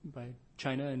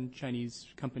China and Chinese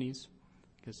companies,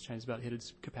 because China's about hit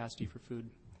its capacity for food.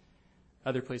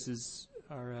 Other places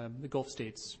are the Gulf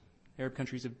states. Arab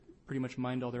countries have pretty much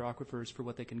mined all their aquifers for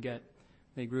what they can get.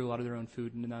 They grew a lot of their own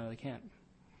food, and now they can't.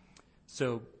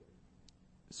 So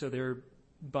they're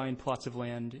buying plots of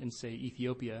land in, say,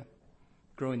 Ethiopia,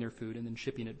 growing their food, and then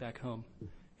shipping it back home.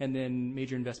 And then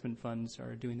major investment funds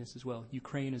are doing this as well.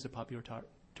 Ukraine is a popular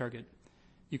target.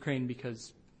 Ukraine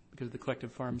because of the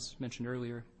collective farms mentioned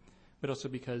earlier, but also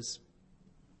because,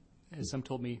 as some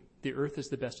told me, the earth is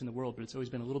the best in the world, but it's always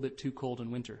been a little bit too cold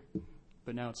in winter.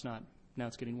 But now it's not. Now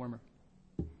it's getting warmer.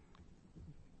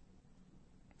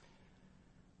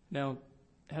 Now,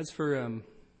 as for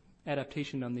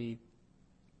adaptation on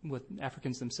what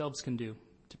Africans themselves can do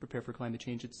to prepare for climate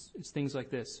change, it's things like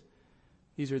this.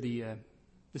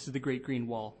 This is the Great Green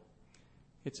Wall.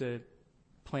 It's a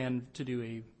plan to do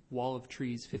a wall of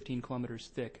trees 15 kilometers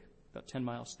thick, about 10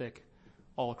 miles thick,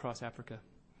 all across Africa,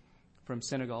 from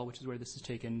Senegal, which is where this is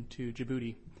taken, to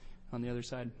Djibouti on the other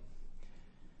side.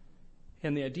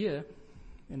 And the idea,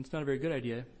 and it's not a very good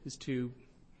idea, is to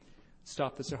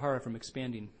stop the Sahara from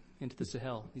expanding into the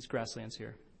Sahel, these grasslands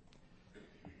here.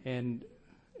 And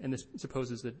this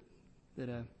supposes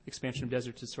that expansion of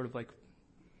deserts is sort of like,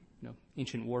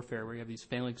 ancient warfare, where you have these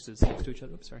phalanxes next to each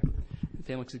other.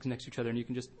 Phalanxes next to each other, and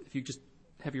if you just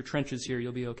have your trenches here,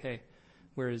 you'll be okay.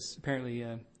 Whereas apparently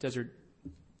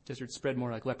deserts spread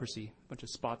more like leprosy. A bunch of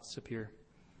spots appear,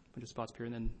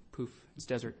 and then poof, it's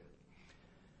desert.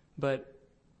 But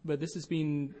this is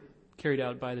being carried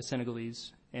out by the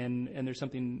Senegalese, and there's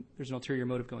an ulterior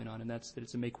motive going on, and that's that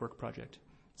it's a make-work project.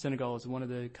 Senegal is one of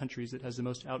the countries that has the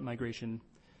most out-migration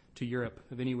to Europe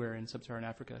of anywhere in sub-Saharan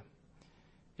Africa.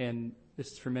 And this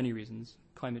is for many reasons.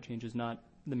 Climate change is not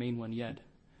the main one yet.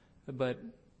 But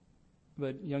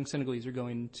young Senegalese are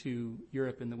going to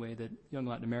Europe in the way that young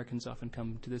Latin Americans often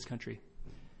come to this country.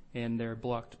 And they're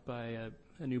blocked by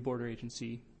a new border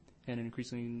agency and an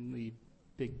increasingly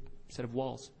big set of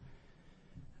walls.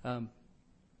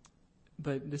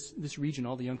 But this region,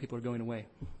 all the young people are going away.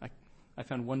 I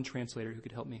found one translator who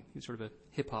could help me. He was sort of a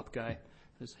hip-hop guy,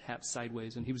 his hat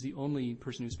sideways, and he was the only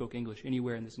person who spoke English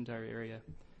anywhere in this entire area.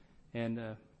 And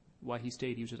why he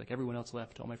stayed, he was just like, everyone else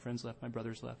left. All my friends left. My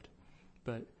brothers left.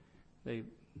 But they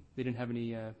didn't have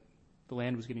any, the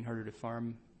land was getting harder to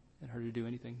farm and harder to do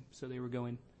anything. So they were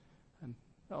going.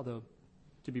 Although,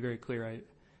 to be very clear,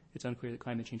 it's unclear that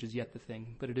climate change is yet the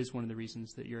thing. But it is one of the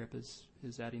reasons that Europe is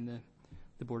adding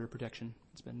the border protection.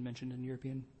 It's been mentioned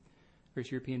in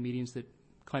various European meetings that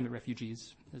climate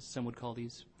refugees, as some would call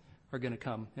these, are going to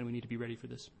come, and we need to be ready for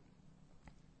this.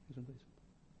 Next one, please.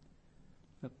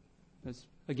 That's,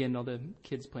 again, all the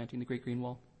kids planting the Great Green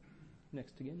Wall.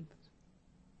 Next again.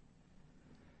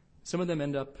 Some of them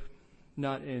end up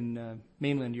not in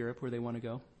mainland Europe where they want to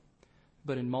go,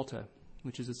 but in Malta,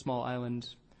 which is a small island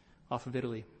off of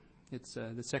Italy. It's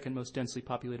the second most densely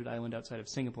populated island outside of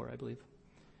Singapore, I believe.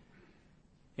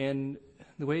 And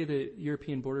the way the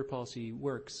European border policy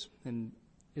works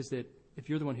is that if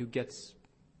you're the one who gets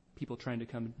people trying to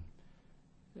come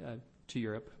to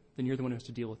Europe, then you're the one who has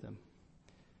to deal with them.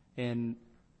 And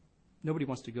nobody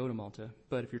wants to go to Malta,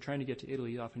 but if you're trying to get to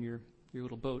Italy, often your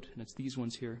little boat, and it's these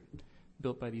ones here,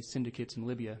 built by these syndicates in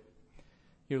Libya,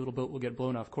 your little boat will get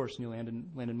blown off course and you'll land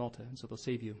in Malta, and so they'll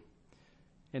save you.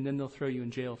 And then they'll throw you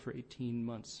in jail for 18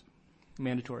 months,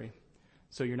 mandatory.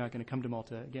 So you're not going to come to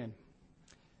Malta again.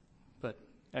 But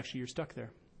actually you're stuck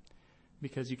there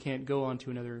because you can't go on to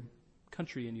another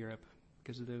country in Europe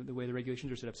because of the way the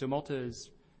regulations are set up. So Malta is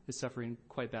suffering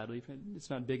quite badly. It's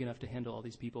not big enough to handle all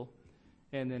these people.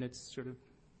 And then it's sort of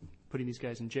putting these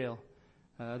guys in jail.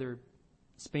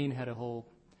 Spain has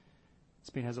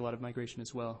a lot of migration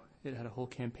as well. It had a whole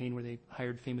campaign where they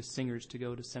hired famous singers to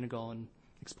go to Senegal and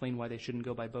explain why they shouldn't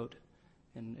go by boat.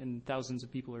 And thousands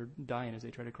of people are dying as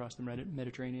they try to cross the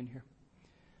Mediterranean here.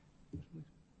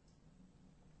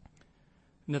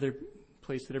 Another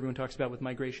place that everyone talks about with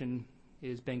migration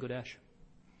is Bangladesh.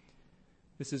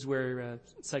 This is where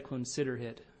Cyclone Sidr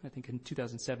hit, I think in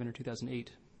 2007 or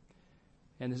 2008.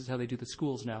 And this is how they do the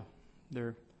schools now.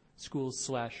 They're schools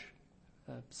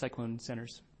 /cyclone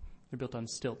centers. They're built on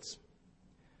stilts.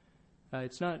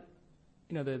 It's not,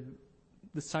 the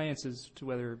science as to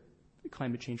whether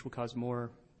climate change will cause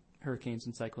more hurricanes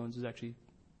and cyclones is actually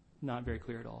not very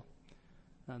clear at all.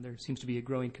 There seems to be a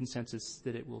growing consensus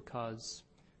that it will cause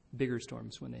bigger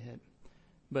storms when they hit.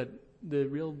 But the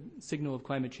real signal of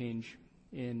climate change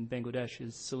in Bangladesh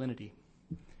is salinity.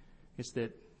 It's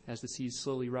that as the seas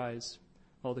slowly rise,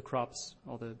 all the crops,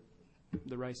 all the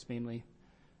rice mainly,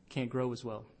 can't grow as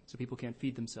well, so people can't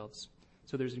feed themselves.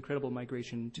 So there's incredible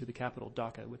migration to the capital,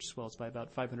 Dhaka, which swells by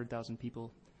about 500,000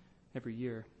 people every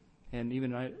year. And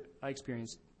even I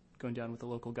experienced going down with a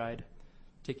local guide,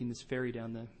 taking this ferry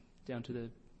down to the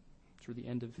sort of the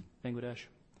end of Bangladesh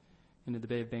into the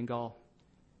Bay of Bengal.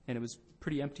 And it was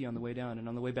pretty empty on the way down. And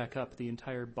on the way back up, the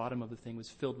entire bottom of the thing was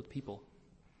filled with people.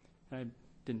 And I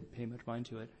didn't pay much mind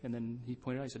to it. And then he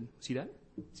pointed out, I said, see that?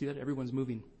 See that? Everyone's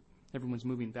moving. Everyone's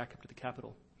moving back up to the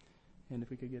capital. And if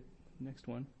we could get the next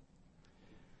one.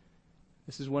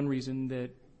 This is one reason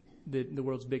that the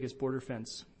world's biggest border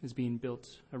fence is being built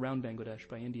around Bangladesh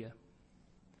by India.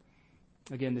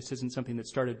 Again, this isn't something that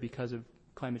started because of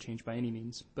climate change by any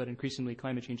means, but increasingly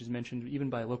climate change is mentioned even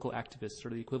by local activists,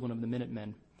 sort of the equivalent of the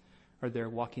Minutemen, are there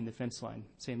walking the fence line,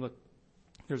 saying, look,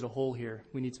 there's a hole here,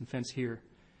 we need some fence here.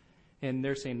 And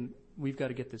they're saying, we've got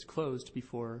to get this closed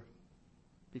before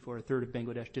a third of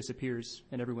Bangladesh disappears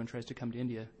and everyone tries to come to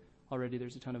India. Already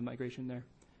there's a ton of migration there.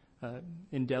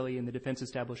 In Delhi, in the defense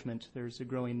establishment, there's a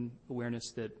growing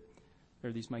awareness that there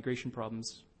are these migration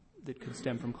problems that could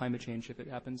stem from climate change if it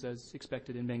happens as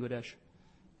expected in Bangladesh.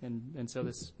 And so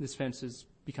this fence is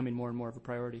becoming more and more of a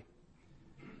priority.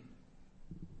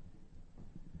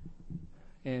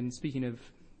 And speaking of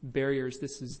barriers,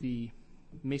 this is the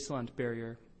Maesland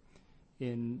barrier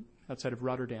outside of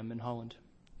Rotterdam in Holland.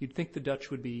 You'd think the Dutch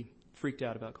would be freaked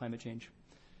out about climate change.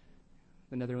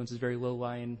 The Netherlands is very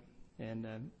low-lying, and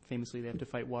famously they have to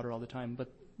fight water all the time,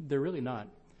 but they're really not.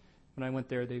 When I went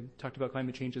there, they talked about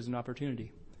climate change as an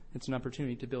opportunity. It's an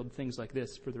opportunity to build things like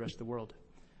this for the rest of the world.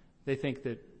 They think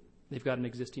that they've got an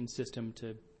existing system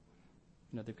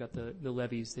they've got the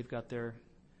levees, they've got their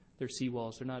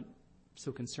seawalls. They're not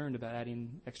so concerned about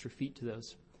adding extra feet to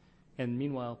those. And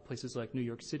meanwhile, places like New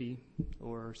York City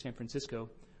or San Francisco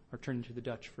are turning to the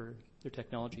Dutch for their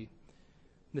technology.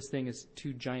 This thing is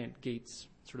two giant gates,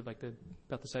 sort of like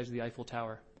about the size of the Eiffel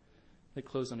Tower, that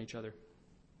close on each other.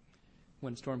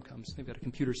 When a storm comes, they've got a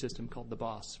computer system called the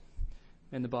BOSS.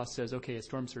 And the BOSS says, okay, a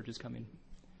storm surge is coming.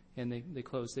 And they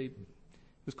close. It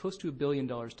was close to $1 billion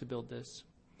to build this,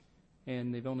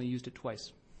 and they've only used it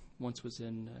twice. Once was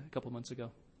in a couple months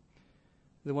ago.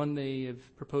 The one they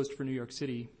have proposed for New York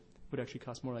City would actually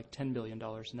cost more like $10 billion,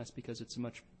 and that's because it's a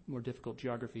much more difficult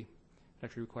geography. It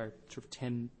actually required sort of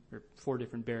 10 or 4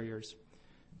 different barriers.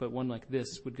 But one like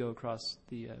this would go across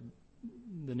the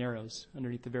Narrows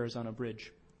underneath the Verrazano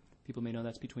Bridge. People may know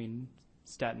that's between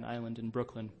Staten Island and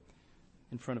Brooklyn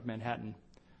in front of Manhattan.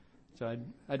 So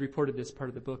I'd reported this part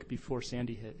of the book before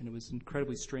Sandy hit, and it was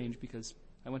incredibly strange because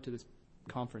I went to this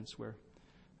conference where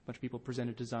a bunch of people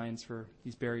presented designs for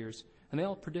these barriers, and they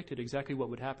all predicted exactly what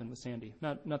would happen with Sandy.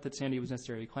 Not that Sandy was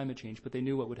necessarily climate change, but they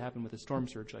knew what would happen with a storm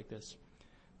surge like this.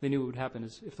 They knew what would happen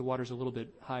is if the water's a little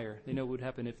bit higher. They know what would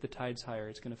happen if the tide's higher.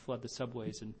 It's going to flood the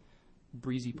subways, and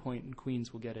Breezy Point and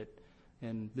Queens will get it,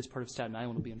 and this part of Staten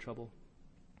Island will be in trouble.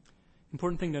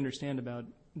 Important thing to understand about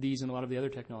these and a lot of the other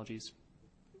technologies,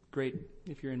 great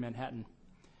if you're in Manhattan,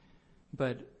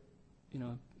 but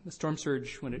the storm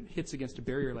surge, when it hits against a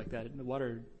barrier like that, the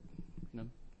water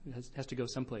has to go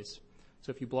someplace.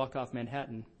 So if you block off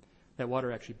Manhattan, that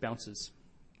water actually bounces,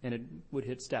 and it would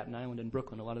hit Staten Island and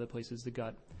Brooklyn. A lot of the places that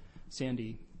got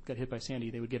hit by Sandy,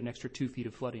 they would get an extra 2 feet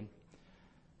of flooding.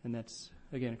 And that's,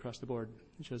 again, across the board.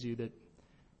 It shows you that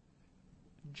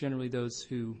generally those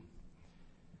who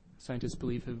scientists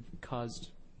believe have caused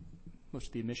most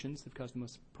of the emissions, have caused the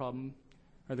most problem,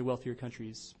 are the wealthier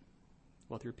countries,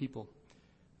 wealthier people.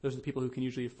 Those are the people who can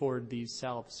usually afford these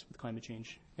salves with climate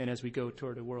change. And as we go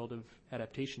toward a world of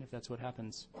adaptation, if that's what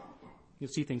happens,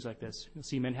 you'll see things like this. You'll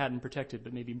see Manhattan protected,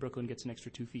 but maybe Brooklyn gets an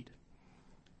extra 2 feet.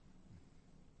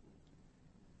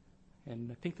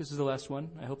 And I think this is the last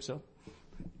one. I hope so.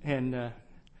 And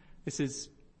this is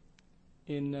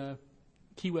in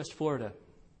Key West, Florida.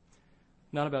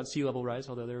 Not about sea level rise,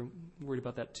 although they're worried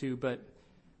about that too. But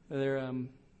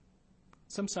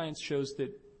some science shows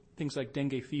that things like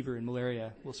dengue fever and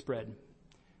malaria will spread,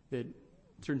 that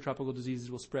certain tropical diseases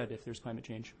will spread if there's climate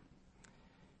change.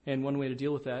 And one way to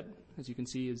deal with that, as you can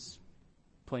see, is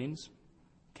planes,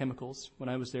 chemicals. When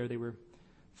I was there, they were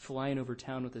flying over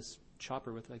town with this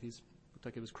chopper with looked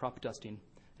like it was crop dusting.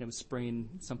 And it was spraying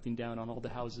something down on all the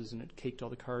houses, and it caked all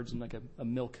the cards in like a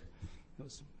milk.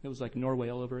 It was like Norway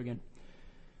all over again.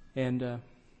 And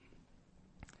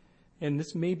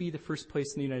this may be the first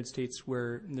place in the United States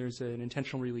where there's an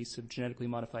intentional release of genetically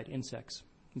modified insects,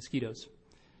 mosquitoes.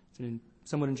 It's a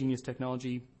somewhat ingenious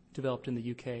technology developed in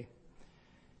the UK.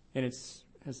 And it's,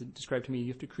 as it described to me, you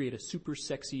have to create a super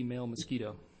sexy male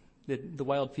mosquito that the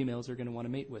wild females are going to want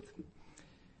to mate with.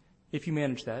 If you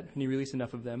manage that, and you release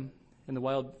enough of them, and the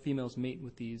wild females mate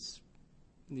with these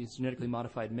genetically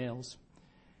modified males,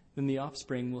 then the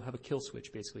offspring will have a kill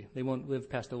switch, basically. They won't live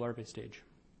past the larvae stage.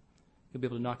 You'll be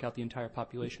able to knock out the entire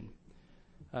population.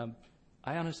 I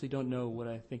honestly don't know what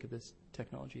I think of this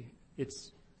technology.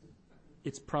 It's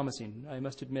promising, I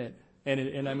must admit.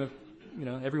 And I'm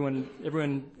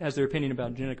everyone has their opinion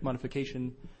about genetic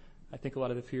modification. I think a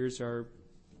lot of the fears are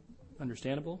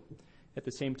understandable. At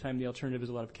the same time, the alternative is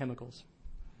a lot of chemicals.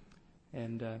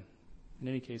 And in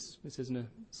any case, this isn't a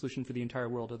solution for the entire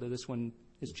world, although this one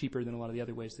is cheaper than a lot of the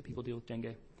other ways that people deal with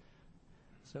dengue.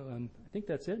 So I think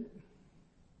that's it.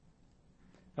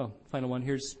 Oh, final one.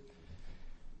 Here's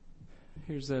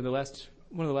one of the last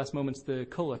moments the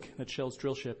Koloch, that Shell's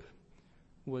drill ship,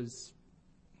 was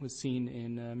seen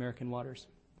in American waters.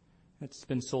 It's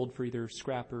been sold for either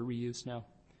scrap or reuse now.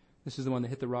 This is the one that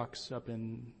hit the rocks up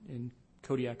in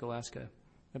Kodiak, Alaska,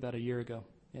 about a year ago,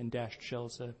 and dashed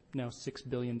Shell's now $6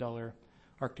 billion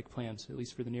Arctic plans, at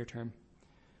least for the near term.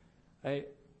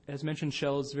 As mentioned,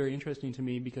 Shell is very interesting to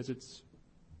me because it's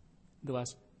the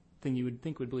last thing you would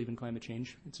think would believe in climate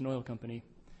change. It's an oil company.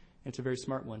 It's a very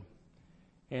smart one.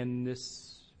 And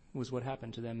this was what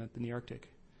happened to them up in the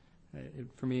Arctic.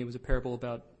 For me, it was a parable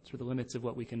about sort of the limits of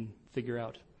what we can figure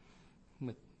out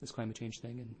with this climate change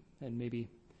thing, and maybe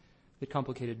the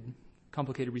complicated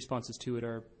responses to it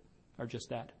are just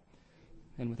that.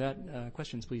 And with that,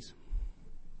 questions, please.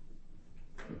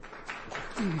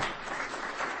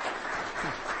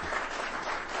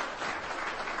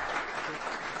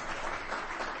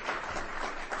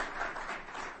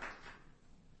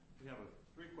 We have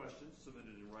 3 questions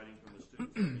submitted in writing from the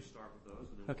students. Let me start with those,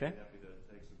 and then Okay. we'll be happy to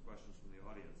take some questions from the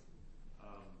audience.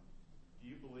 Do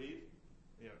you believe?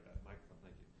 Microphone,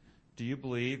 thank you. Do you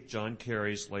believe John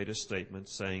Kerry's latest statement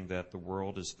saying that the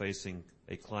world is facing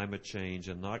a climate change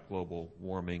and not global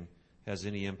warming has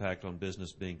any impact on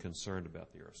business being concerned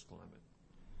about the Earth's climate?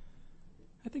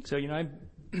 I think so. I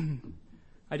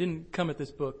didn't come at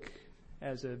this book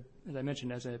as I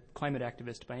mentioned, as a climate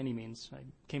activist by any means. I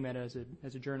came at it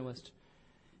as a journalist,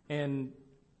 and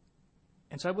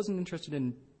so I wasn't interested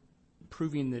in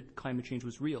proving that climate change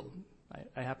was real.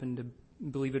 I happen to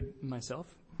believe it myself,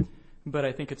 but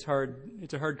I think it's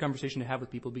a hard conversation to have with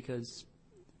people because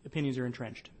opinions are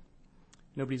entrenched.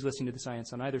 Nobody's listening to the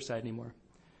science on either side anymore.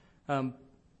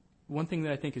 One thing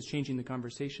that I think is changing the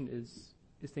conversation is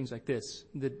things like this,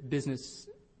 that business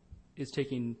is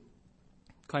taking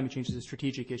climate change as a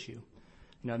strategic issue.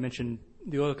 I mentioned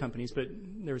the oil companies, but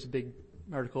there was a big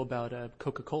article about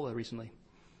Coca-Cola recently.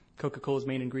 Coca-Cola's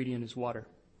main ingredient is water,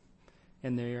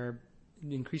 and they are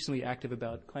increasingly active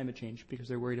about climate change because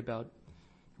they're worried about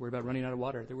running out of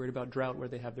water. They're worried about drought where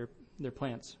they have their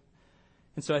plants.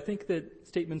 And so I think that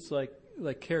statements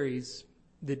like Kerry's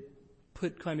that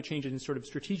put climate change in a sort of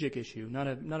strategic issue, not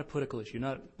a political issue,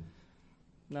 not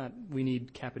we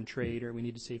need cap and trade or we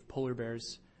need to save polar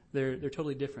bears. They're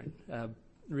totally different.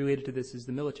 Related to this is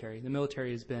the military. The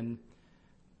military has been,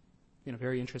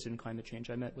 very interested in climate change.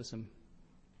 I met with some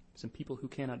people who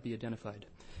cannot be identified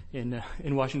in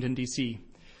Washington D.C.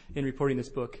 in reporting this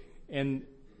book, and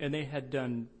they had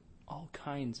done all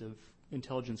kinds of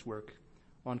intelligence work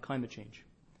on climate change,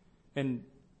 and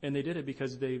they did it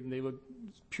because they looked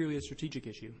purely a strategic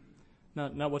issue,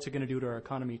 not what's it going to do to our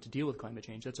economy to deal with climate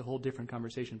change. That's a whole different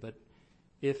conversation. But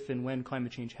if and when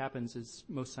climate change happens, as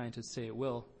most scientists say it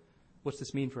will, what's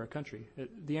this mean for our country?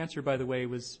 The answer, by the way,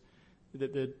 was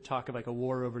the talk of like a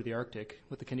war over the Arctic.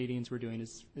 What the Canadians were doing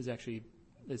is actually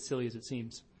as silly as it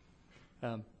seems.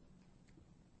 The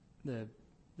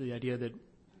idea that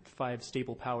 5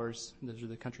 stable powers, those are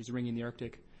the countries ringing the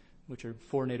Arctic, which are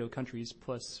 4 NATO countries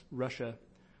plus Russia,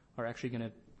 are actually going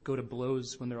to go to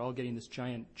blows when they're all getting this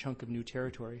giant chunk of new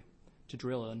territory to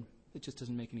drill on. It just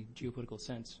doesn't make any geopolitical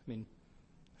sense. I mean,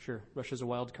 sure, Russia's a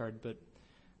wild card,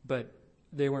 but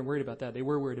they weren't worried about that. They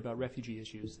were worried about refugee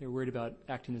issues. They were worried about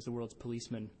acting as the world's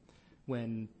policeman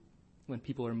when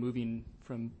people are moving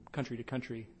from country to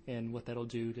country and what that'll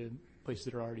do to places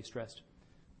that are already stressed.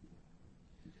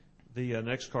 The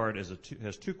next card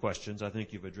has 2 questions. I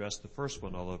think you've addressed the first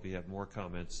one, although if you have more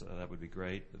comments, that would be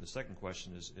great. But the second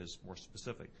question is more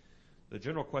specific. The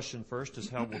general question first is,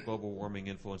 how will global warming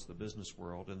influence the business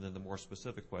world? And then the more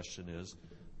specific question is,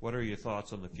 what are your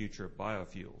thoughts on the future of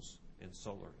biofuels and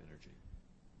solar energy?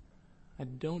 I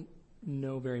don't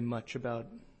know very much about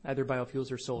either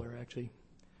biofuels or solar, actually.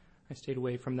 I stayed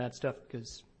away from that stuff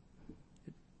because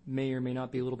it may or may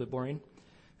not be a little bit boring,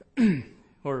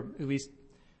 or at least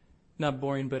not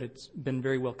boring, but it's been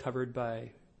very well covered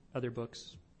by other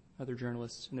books, other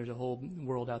journalists, and there's a whole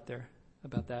world out there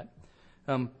about that.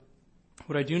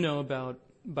 What I do know about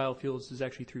biofuels is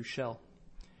actually through Shell,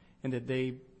 and that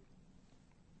they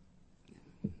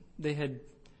had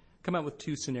come out with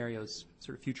 2 scenarios,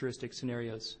 sort of futuristic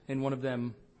scenarios, and one of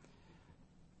them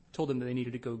told them that they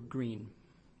needed to go green.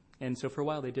 And so for a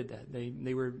while they did that.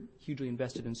 They were hugely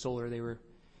invested in solar. They were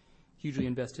hugely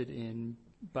invested in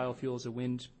biofuels, a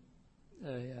wind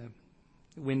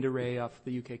array off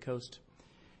the UK coast.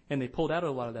 And they pulled out a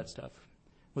lot of that stuff.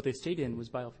 What they stayed in was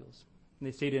biofuels. And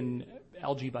they stayed in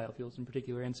algae biofuels in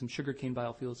particular and some sugarcane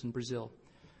biofuels in Brazil,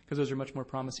 because those are much more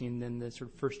promising than the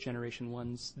sort of first generation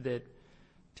ones that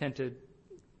tend to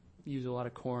use a lot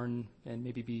of corn and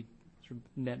maybe be sort of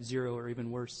net zero or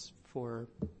even worse for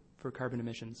carbon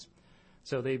emissions.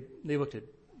 So they looked at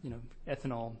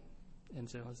ethanol and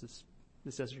said,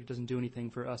 this actually doesn't do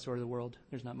anything for us or the world.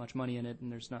 There's not much money in it,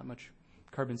 and there's not much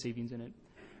carbon savings in it.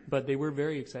 But they were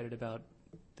very excited about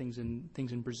things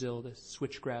in Brazil. The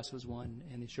switchgrass was one,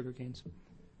 and the sugar canes.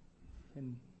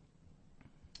 And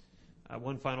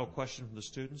one final question from the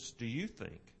students: do you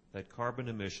think that carbon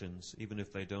emissions, even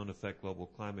if they don't affect global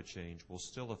climate change, will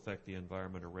still affect the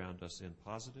environment around us in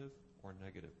positive or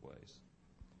negative ways?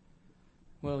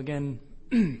 Well, again,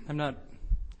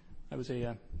 I was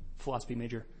a philosophy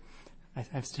major.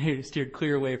 I've steered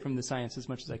clear away from the science as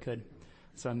much as I could.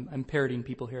 So I'm parroting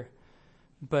people here.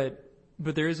 But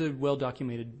there is a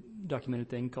documented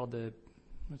thing called the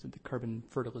carbon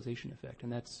fertilization effect,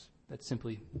 and that's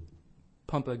simply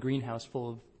pump a greenhouse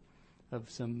full of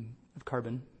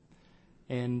carbon,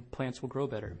 and plants will grow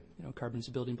better. Carbon's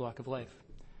a building block of life,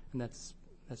 and that's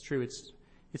true.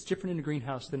 It's different in a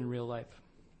greenhouse than in real life.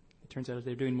 It turns out as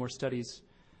they're doing more studies,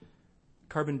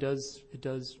 carbon does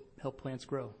help plants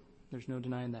grow. There's no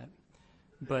denying that.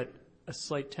 But a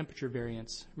slight temperature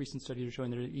variance, recent studies are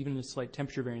showing that even a slight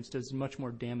temperature variance does much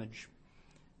more damage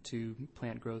to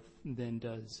plant growth than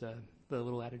does the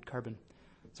little added carbon.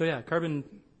 So yeah, carbon,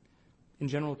 in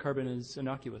general, carbon is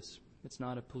innocuous. It's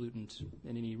not a pollutant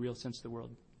in any real sense of the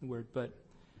word, but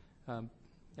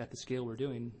at the scale we're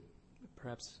doing,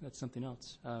 perhaps that's something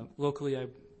else. Locally, it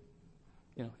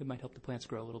might help the plants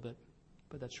grow a little bit,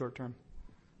 but that's short term.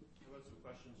 How about some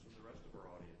questions from the rest of our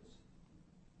audience?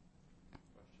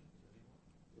 Questions, anyone?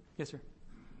 Yes, sir.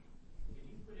 Can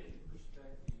you put into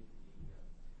perspective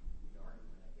the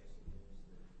argument, I guess it is,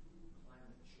 that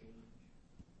climate change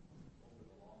over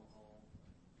the long haul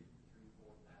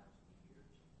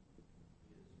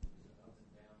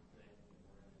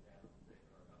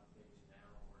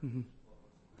Mm-hmm. what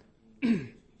was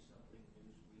 1960 something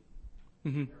Newsweek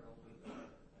Mm-hmm. heralding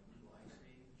a new ice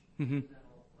age. Mm-hmm. How does that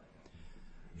all play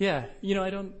out? Yeah, I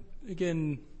don't,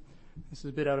 again, this is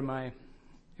a bit out of my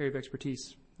area of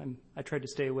expertise. I tried to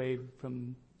stay away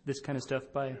from this kind of stuff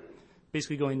by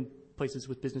basically going places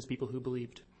with business people who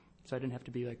believed. So I didn't have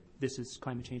to be like, this is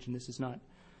climate change and this is not.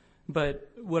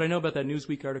 But what I know about that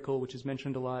Newsweek article, which is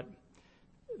mentioned a lot,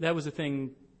 that was a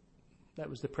thing, that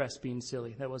was the press being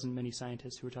silly. That wasn't many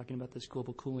scientists who were talking about this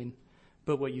global cooling.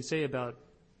 But what you say about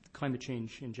climate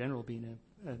change in general being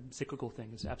a cyclical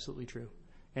thing is absolutely true.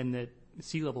 And that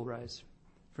sea level rise,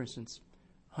 for instance,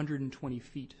 120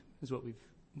 feet is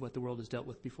what the world has dealt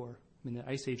with before. I mean, the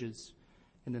ice ages,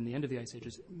 and then the end of the ice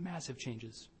ages, massive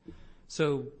changes.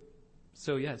 So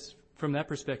yes, from that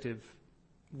perspective,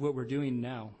 what we're doing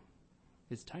now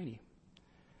is tiny.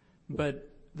 But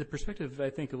the perspective I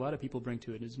think a lot of people bring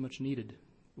to it is much needed.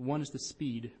 One is the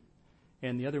speed,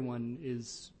 and the other one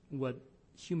is what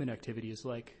human activity is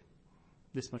like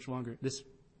this much longer, this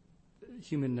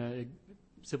human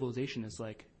civilization is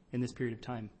like in this period of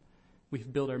time.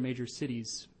 We've built our major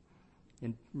cities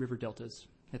in river deltas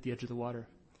at the edge of the water.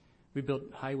 We built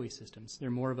highway systems. There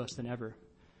are more of us than ever.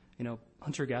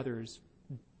 Hunter-gatherers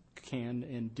can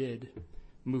and did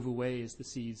move away as the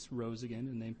seas rose again,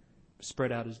 and they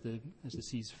spread out as the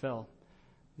seas fell.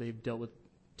 They've dealt with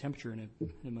temperature in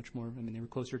a much more, they were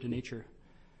closer to nature.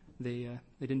 They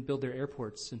didn't build their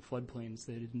airports in floodplains.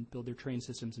 They didn't build their train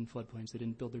systems in floodplains. They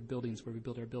didn't build their buildings where we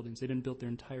build our buildings. They didn't build their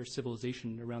entire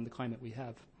civilization around the climate we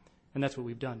have. And that's what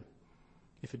we've done.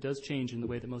 If it does change in the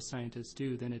way that most scientists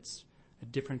do, then it's a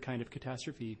different kind of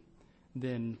catastrophe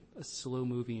than a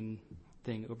slow-moving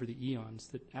thing over the eons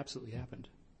that absolutely happened,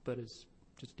 but is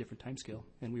just a different time scale,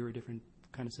 and we were a different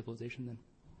kind of civilization then.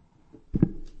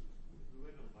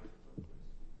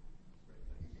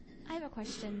 I have a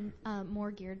question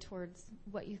more geared towards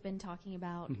what you've been talking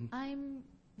about. Mm-hmm. I'm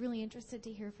really interested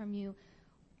to hear from you.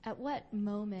 At what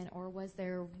moment, or was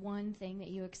there one thing that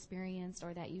you experienced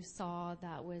or that you saw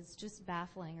that was just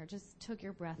baffling or just took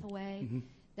your breath away, Mm-hmm.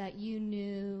 that you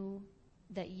knew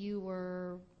that you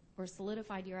were, or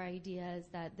solidified your ideas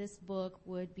that this book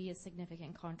would be a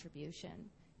significant contribution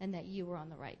and that you were on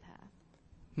the right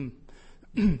path?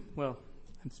 Well,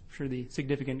 I'm sure the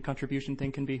significant contribution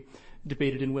thing can be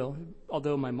debated and will,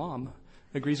 although my mom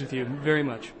agrees with you very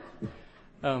much.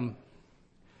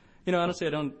 Honestly,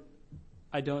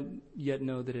 I don't yet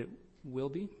know that it will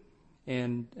be,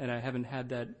 and I haven't had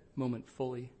that moment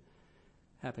fully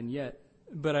happen yet.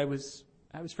 But I was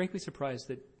frankly surprised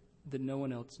that no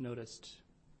one else noticed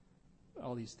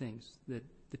all these things, that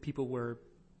the people were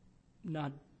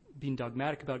not being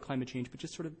dogmatic about climate change, but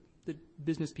just sort of the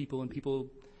business people and people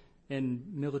and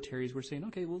militaries were saying,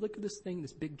 okay, well, look at this thing,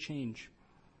 this big change.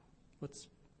 Let's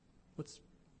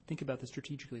think about this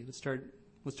strategically. Let's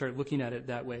start looking at it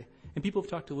that way. And people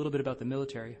have talked a little bit about the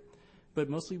military, but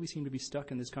mostly we seem to be stuck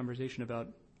in this conversation about,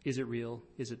 is it real?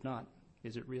 Is it not?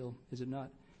 Is it real? Is it not?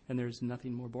 And there's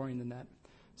nothing more boring than that.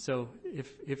 So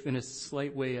if in a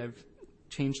slight way I've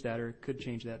changed that or could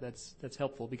change that, that's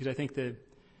helpful, because I think the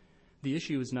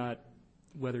issue is not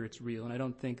whether it's real, and I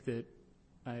don't think that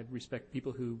I respect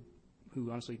people who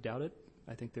honestly doubt it.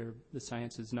 I think the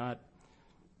science is not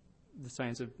the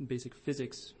science of basic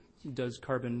physics. Does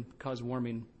carbon cause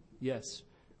warming? Yes.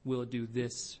 Will it do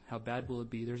this? How bad will it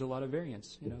be? There's a lot of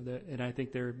variance, and I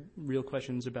think there are real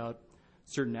questions about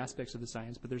certain aspects of the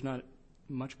science, but there's not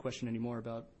much question anymore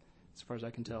about, as far as I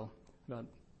can tell, about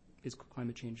is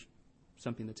climate change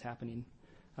something that's happening.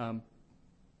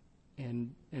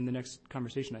 And the next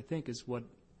conversation, I think, is what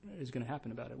is going to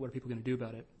happen about it. What are people going to do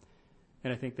about it?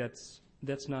 And I think that's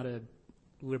not a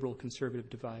liberal conservative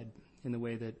divide in the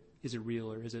way that is it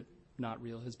real or is it not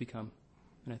real has become.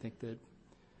 And I think that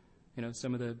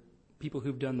some of the people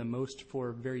who've done the most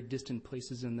for very distant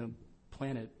places in the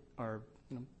planet are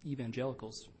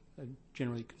evangelicals, a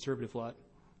generally conservative lot.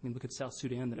 I mean, look at South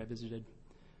Sudan that I visited.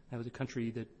 That was a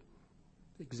country that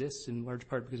exists in large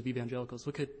part because of evangelicals.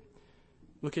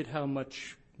 Look at how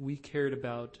much we cared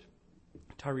about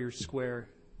Tahrir Square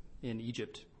in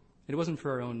Egypt. It wasn't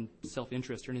for our own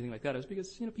self-interest or anything like that. It was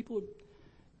because people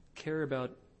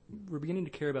we're beginning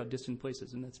to care about distant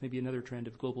places, and that's maybe another trend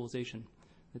of globalization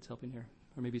that's helping here.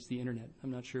 Or maybe it's the internet.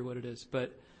 I'm not sure what it is.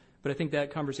 But I think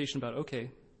that conversation about,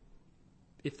 okay,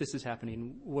 if this is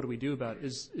happening, what do we do about it,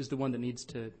 is the one that needs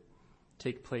to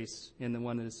take place, and the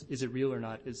one that is it real or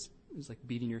not is like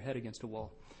beating your head against a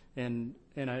wall. And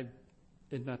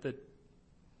not that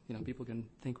people can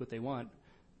think what they want,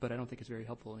 but I don't think it's very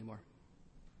helpful anymore.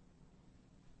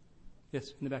 Yes,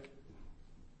 in the back.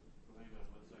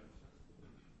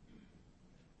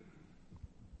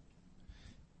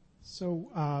 So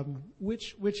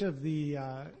which of the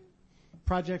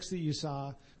projects that you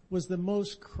saw was the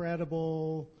most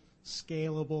credible,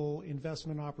 scalable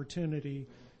investment opportunity,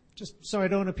 just so I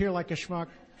don't appear like a schmuck,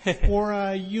 or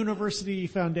a university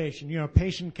foundation,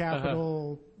 patient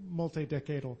capital,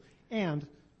 multi-decadal, and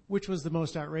which was the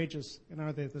most outrageous, and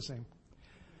are they the same?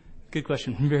 Good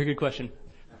question. Very good question.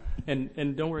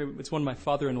 And don't worry, it's one my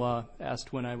father-in-law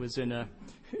asked when I was in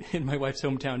my wife's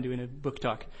hometown doing a book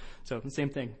talk. So the same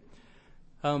thing.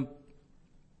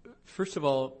 First of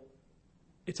all,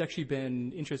 it's actually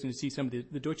been interesting to see some of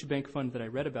the Deutsche Bank fund that I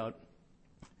read about.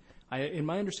 In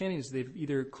my understanding is they've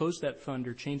either closed that fund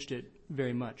or changed it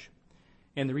very much.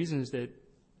 And the reason is that,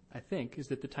 I think, is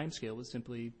that the timescale is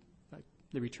simply, like,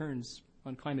 the returns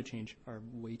on climate change are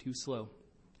way too slow.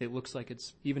 It looks like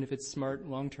it's, even if it's smart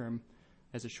long-term,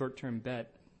 as a short-term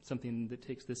bet, something that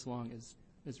takes this long is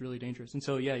really dangerous. And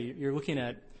so, yeah, you're looking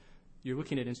at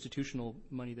institutional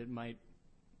money that might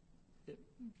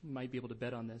be able to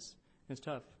bet on this. And it's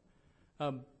tough.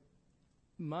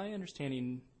 My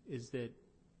understanding is that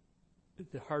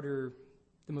the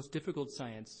most difficult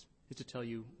science is to tell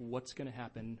you what's going to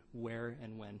happen, where,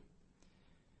 and when.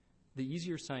 The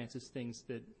easier science is things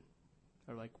that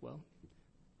are like, well,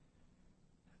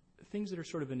 things that are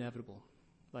sort of inevitable,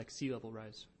 like sea level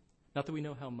rise. Not that we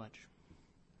know how much,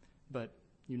 but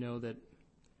you know that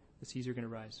the seas are going to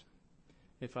rise.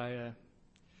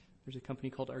 There's a company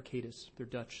called Arcadis. They're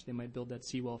Dutch. They might build that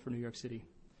seawall for New York City.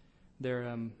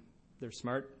 They're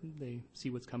smart. They see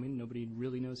what's coming. Nobody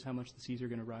really knows how much the seas are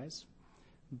going to rise,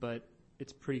 but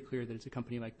it's pretty clear that it's a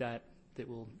company like that that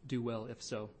will do well if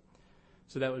so.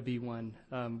 So that would be one.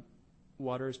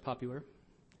 Water is popular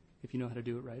if you know how to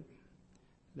do it right.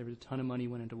 There was a ton of money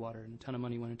went into water, and a ton of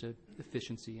money went into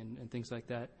efficiency and things like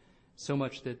that. So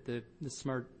much that the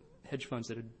smart hedge funds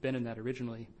that had been in that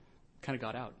originally kind of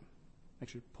got out,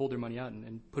 actually pulled their money out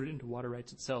and put it into water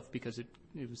rights itself because it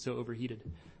was so overheated.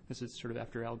 This is sort of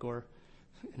after Al Gore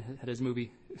had his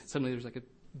movie. Suddenly there's like a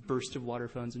burst of water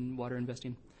funds and water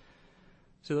investing.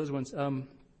 So those ones.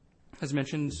 As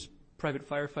mentioned, private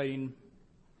firefighting,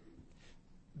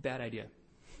 bad idea.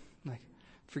 Like,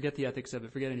 forget the ethics of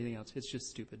it. Forget anything else. It's just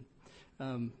stupid.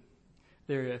 There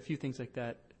are a few things like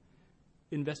that.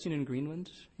 Investing in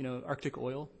Greenland, Arctic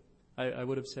oil. I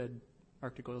would have said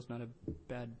Arctic oil is not a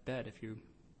bad bet if you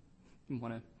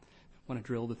want to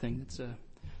drill the thing that's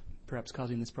perhaps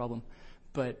causing this problem.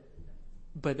 But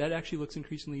that actually looks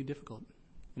increasingly difficult.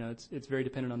 It's very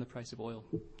dependent on the price of oil.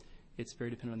 It's very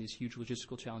dependent on these huge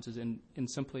logistical challenges, and in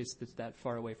some place that's that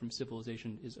far away from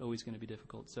civilization is always going to be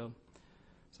difficult. So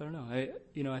I don't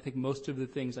know. I think most of the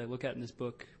things I look at in this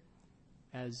book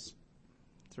as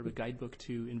sort of a guidebook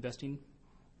to investing,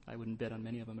 I wouldn't bet on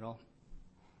many of them at all.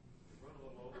 Run a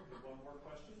little over. One more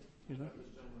question. Here's one.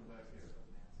 This gentleman back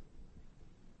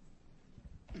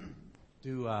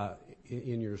here.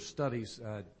 In your studies,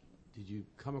 did you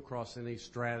come across any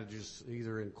strategists,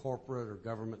 either in corporate or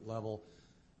government level,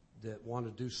 that want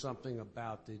to do something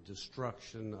about the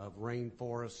destruction of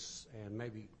rainforests and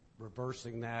maybe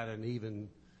reversing that and even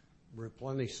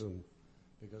replenish them?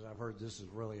 Because I've heard this is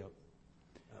really a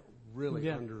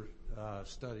really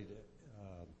understudied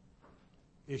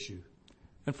issue.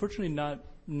 Unfortunately,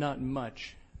 not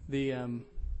much. A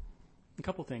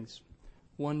couple things.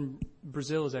 One,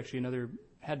 Brazil is actually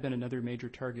had been another major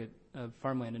target of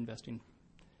farmland investing,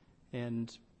 and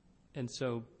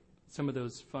so some of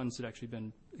those funds had actually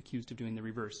been accused of doing the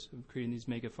reverse, of creating these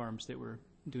mega farms that were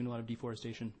doing a lot of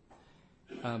deforestation.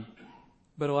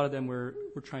 But a lot of them were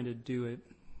trying to do it.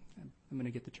 I'm going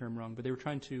to get the term wrong, but they were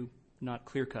trying to not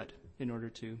clear cut in order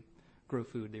to grow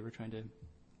food. They were trying to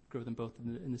grow them both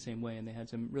in the same way, and they had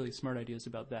some really smart ideas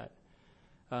about that.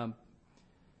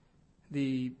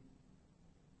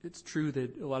 It's true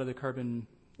that a lot of the carbon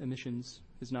emissions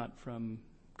is not from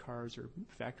cars or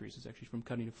factories. It's actually from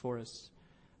cutting of forests.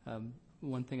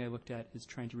 One thing I looked at is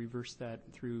trying to reverse that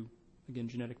through, again,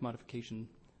 genetic modification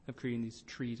of creating these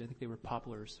trees. I think they were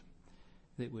poplars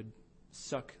that would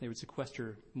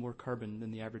sequester more carbon than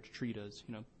the average tree does.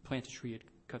 Plant a tree, it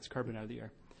cuts carbon out of the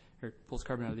air, or pulls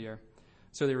carbon out of the air.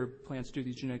 So there were plans to do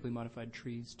these genetically modified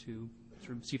trees to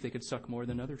sort of see if they could suck more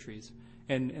than other trees.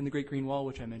 And the Great Green Wall,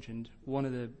 which I mentioned,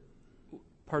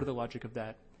 part of the logic of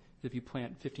that is if you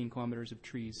plant 15 kilometers of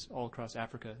trees all across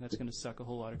Africa, that's going to suck a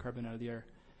whole lot of carbon out of the air.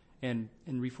 And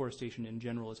reforestation in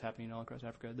general is happening all across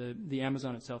Africa. The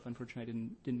Amazon itself, unfortunately, I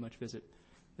didn't much visit.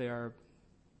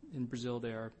 In Brazil,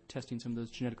 they are testing some of those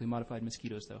genetically modified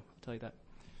mosquitoes, though. I'll tell you that.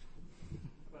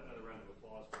 How about another round of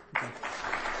applause?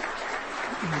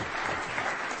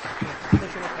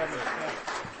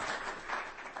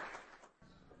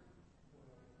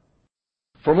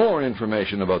 For more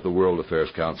information about the World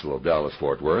Affairs Council of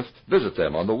Dallas-Fort Worth, visit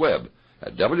them on the web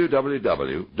at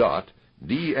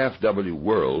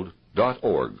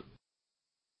www.dfwworld.org.